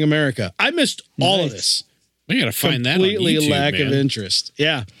Good Morning America. I missed all of this. We got to find that on YouTube, completely lack of interest.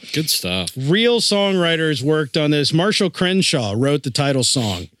 Yeah. Good stuff. Real songwriters worked on this. Marshall Crenshaw wrote the title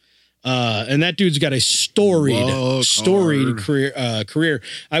song. And that dude's got a storied career.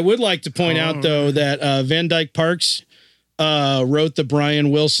 I would like to point out, though, that Van Dyke Parks wrote the Brian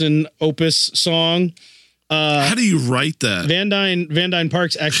Wilson Opus song. How do you write that? Van Dyne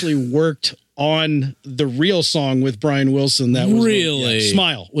Parks actually worked on the real song with Brian Wilson. That was really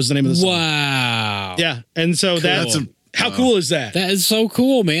Smile was the name of the song. Wow. Yeah, and so that's how cool is that? That is so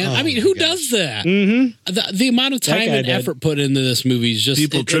cool, man. I mean, who does that? Mm-hmm. The amount of time and effort put into this movie is just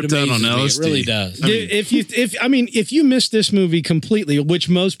people tripped out on LSD. It really does. If you missed this movie completely, which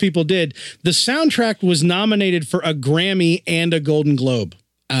most people did, the soundtrack was nominated for a Grammy and a Golden Globe.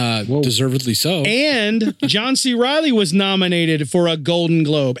 Deservedly so. And John C. Reilly was nominated for a Golden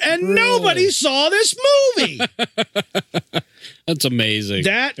Globe, and nobody saw this movie. That's amazing.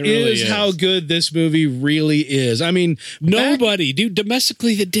 That is how good this movie really is. I mean, nobody, dude,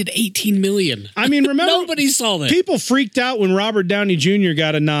 domestically that did 18 million. I mean, remember, nobody saw that. People freaked out when Robert Downey Jr.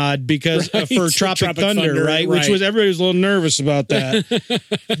 got a nod because for Tropic Thunder, right? Which was, everybody was a little nervous about that.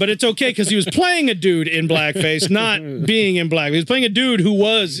 But it's okay because he was playing a dude in blackface, not being in black. He was playing a dude who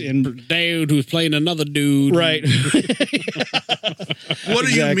was in dude who's playing another dude, right? What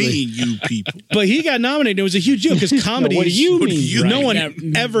do you mean, you people? But he got nominated. It was a huge deal because comedy. What do you mean? No one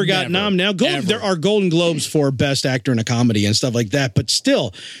ever got nominated. Now, there are Golden Globes for Best Actor in a Comedy and stuff like that, but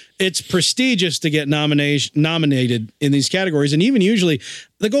still, it's prestigious to get nominated in these categories. And even usually,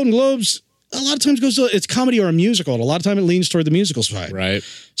 the Golden Globes, a lot of times it's comedy or a musical, and a lot of time it leans toward the musical side. Right.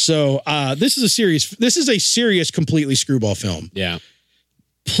 So this is a serious, completely screwball film. Yeah.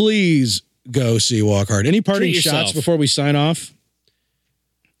 Please go see Walk Hard. Any parting Treat shots yourself. before we sign off?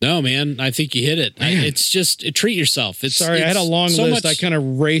 No, man. I think you hit it. It's just treat yourself. I had a long so list. much- I kind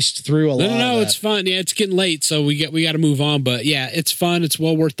of raced through a lot. No, of that. it's fun. Yeah, it's getting late, so we got to move on. But yeah, it's fun. It's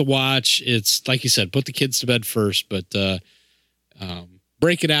well worth the watch. It's like you said, put the kids to bed first, but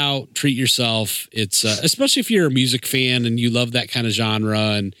break it out, treat yourself. It's especially if you're a music fan and you love that kind of genre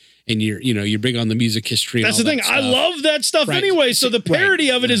and you're big on the music history. That's and the all thing. that I stuff. love that stuff Right. anyway. So the parody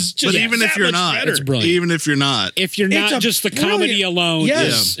of it is just. But even if that you're much not, better. It's brilliant. even if you're not, If you're not a just the comedy brilliant- alone,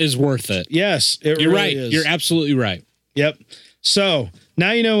 Yes. is worth it. Yes, it You're really right. is. You're absolutely right. Yep. So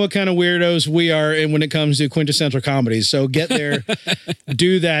now you know what kind of weirdos we are and when it comes to quintessential comedies. So get there,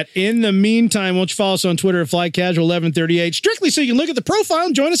 do that. In the meantime, won't you follow us on Twitter at FlyCasual1138, strictly so you can look at the profile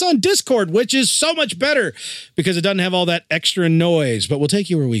and join us on Discord, which is so much better because it doesn't have all that extra noise. But we'll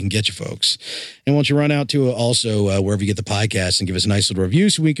take you where we can get you, folks. And won't you run out to also wherever you get the podcast and give us a nice little review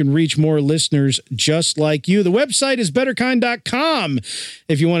so we can reach more listeners just like you. The website is betterkind.com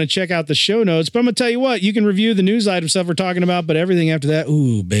if you want to check out the show notes. But I'm going to tell you what, you can review the news item stuff we're talking about, but everything after that,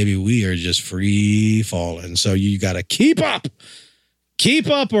 ooh, baby, we are just free falling. So you got to keep up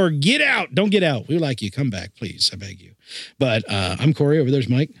or get out. Don't get out. We like you. Come back, please. I beg you. But I'm Corey. Over there's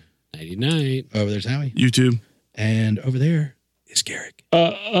Mike. 99. Over there's Howie. YouTube. And over there is Garrick.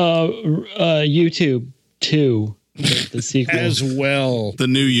 YouTube 2, the sequel. As well. The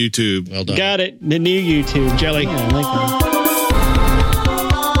new YouTube. Well done. Got it. The new YouTube. Jelly. Yeah, I like that.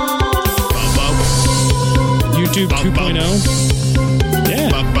 YouTube 2.0. Yeah.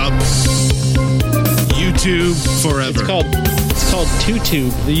 YouTube forever. It's called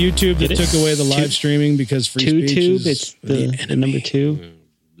TuTube. The YouTube that Get it? took away the live streaming because free speech TuTube. is It's the number 2.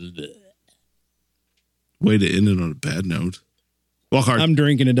 Way to end it on a bad note. Walk hard. I'm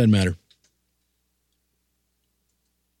drinking. It doesn't matter.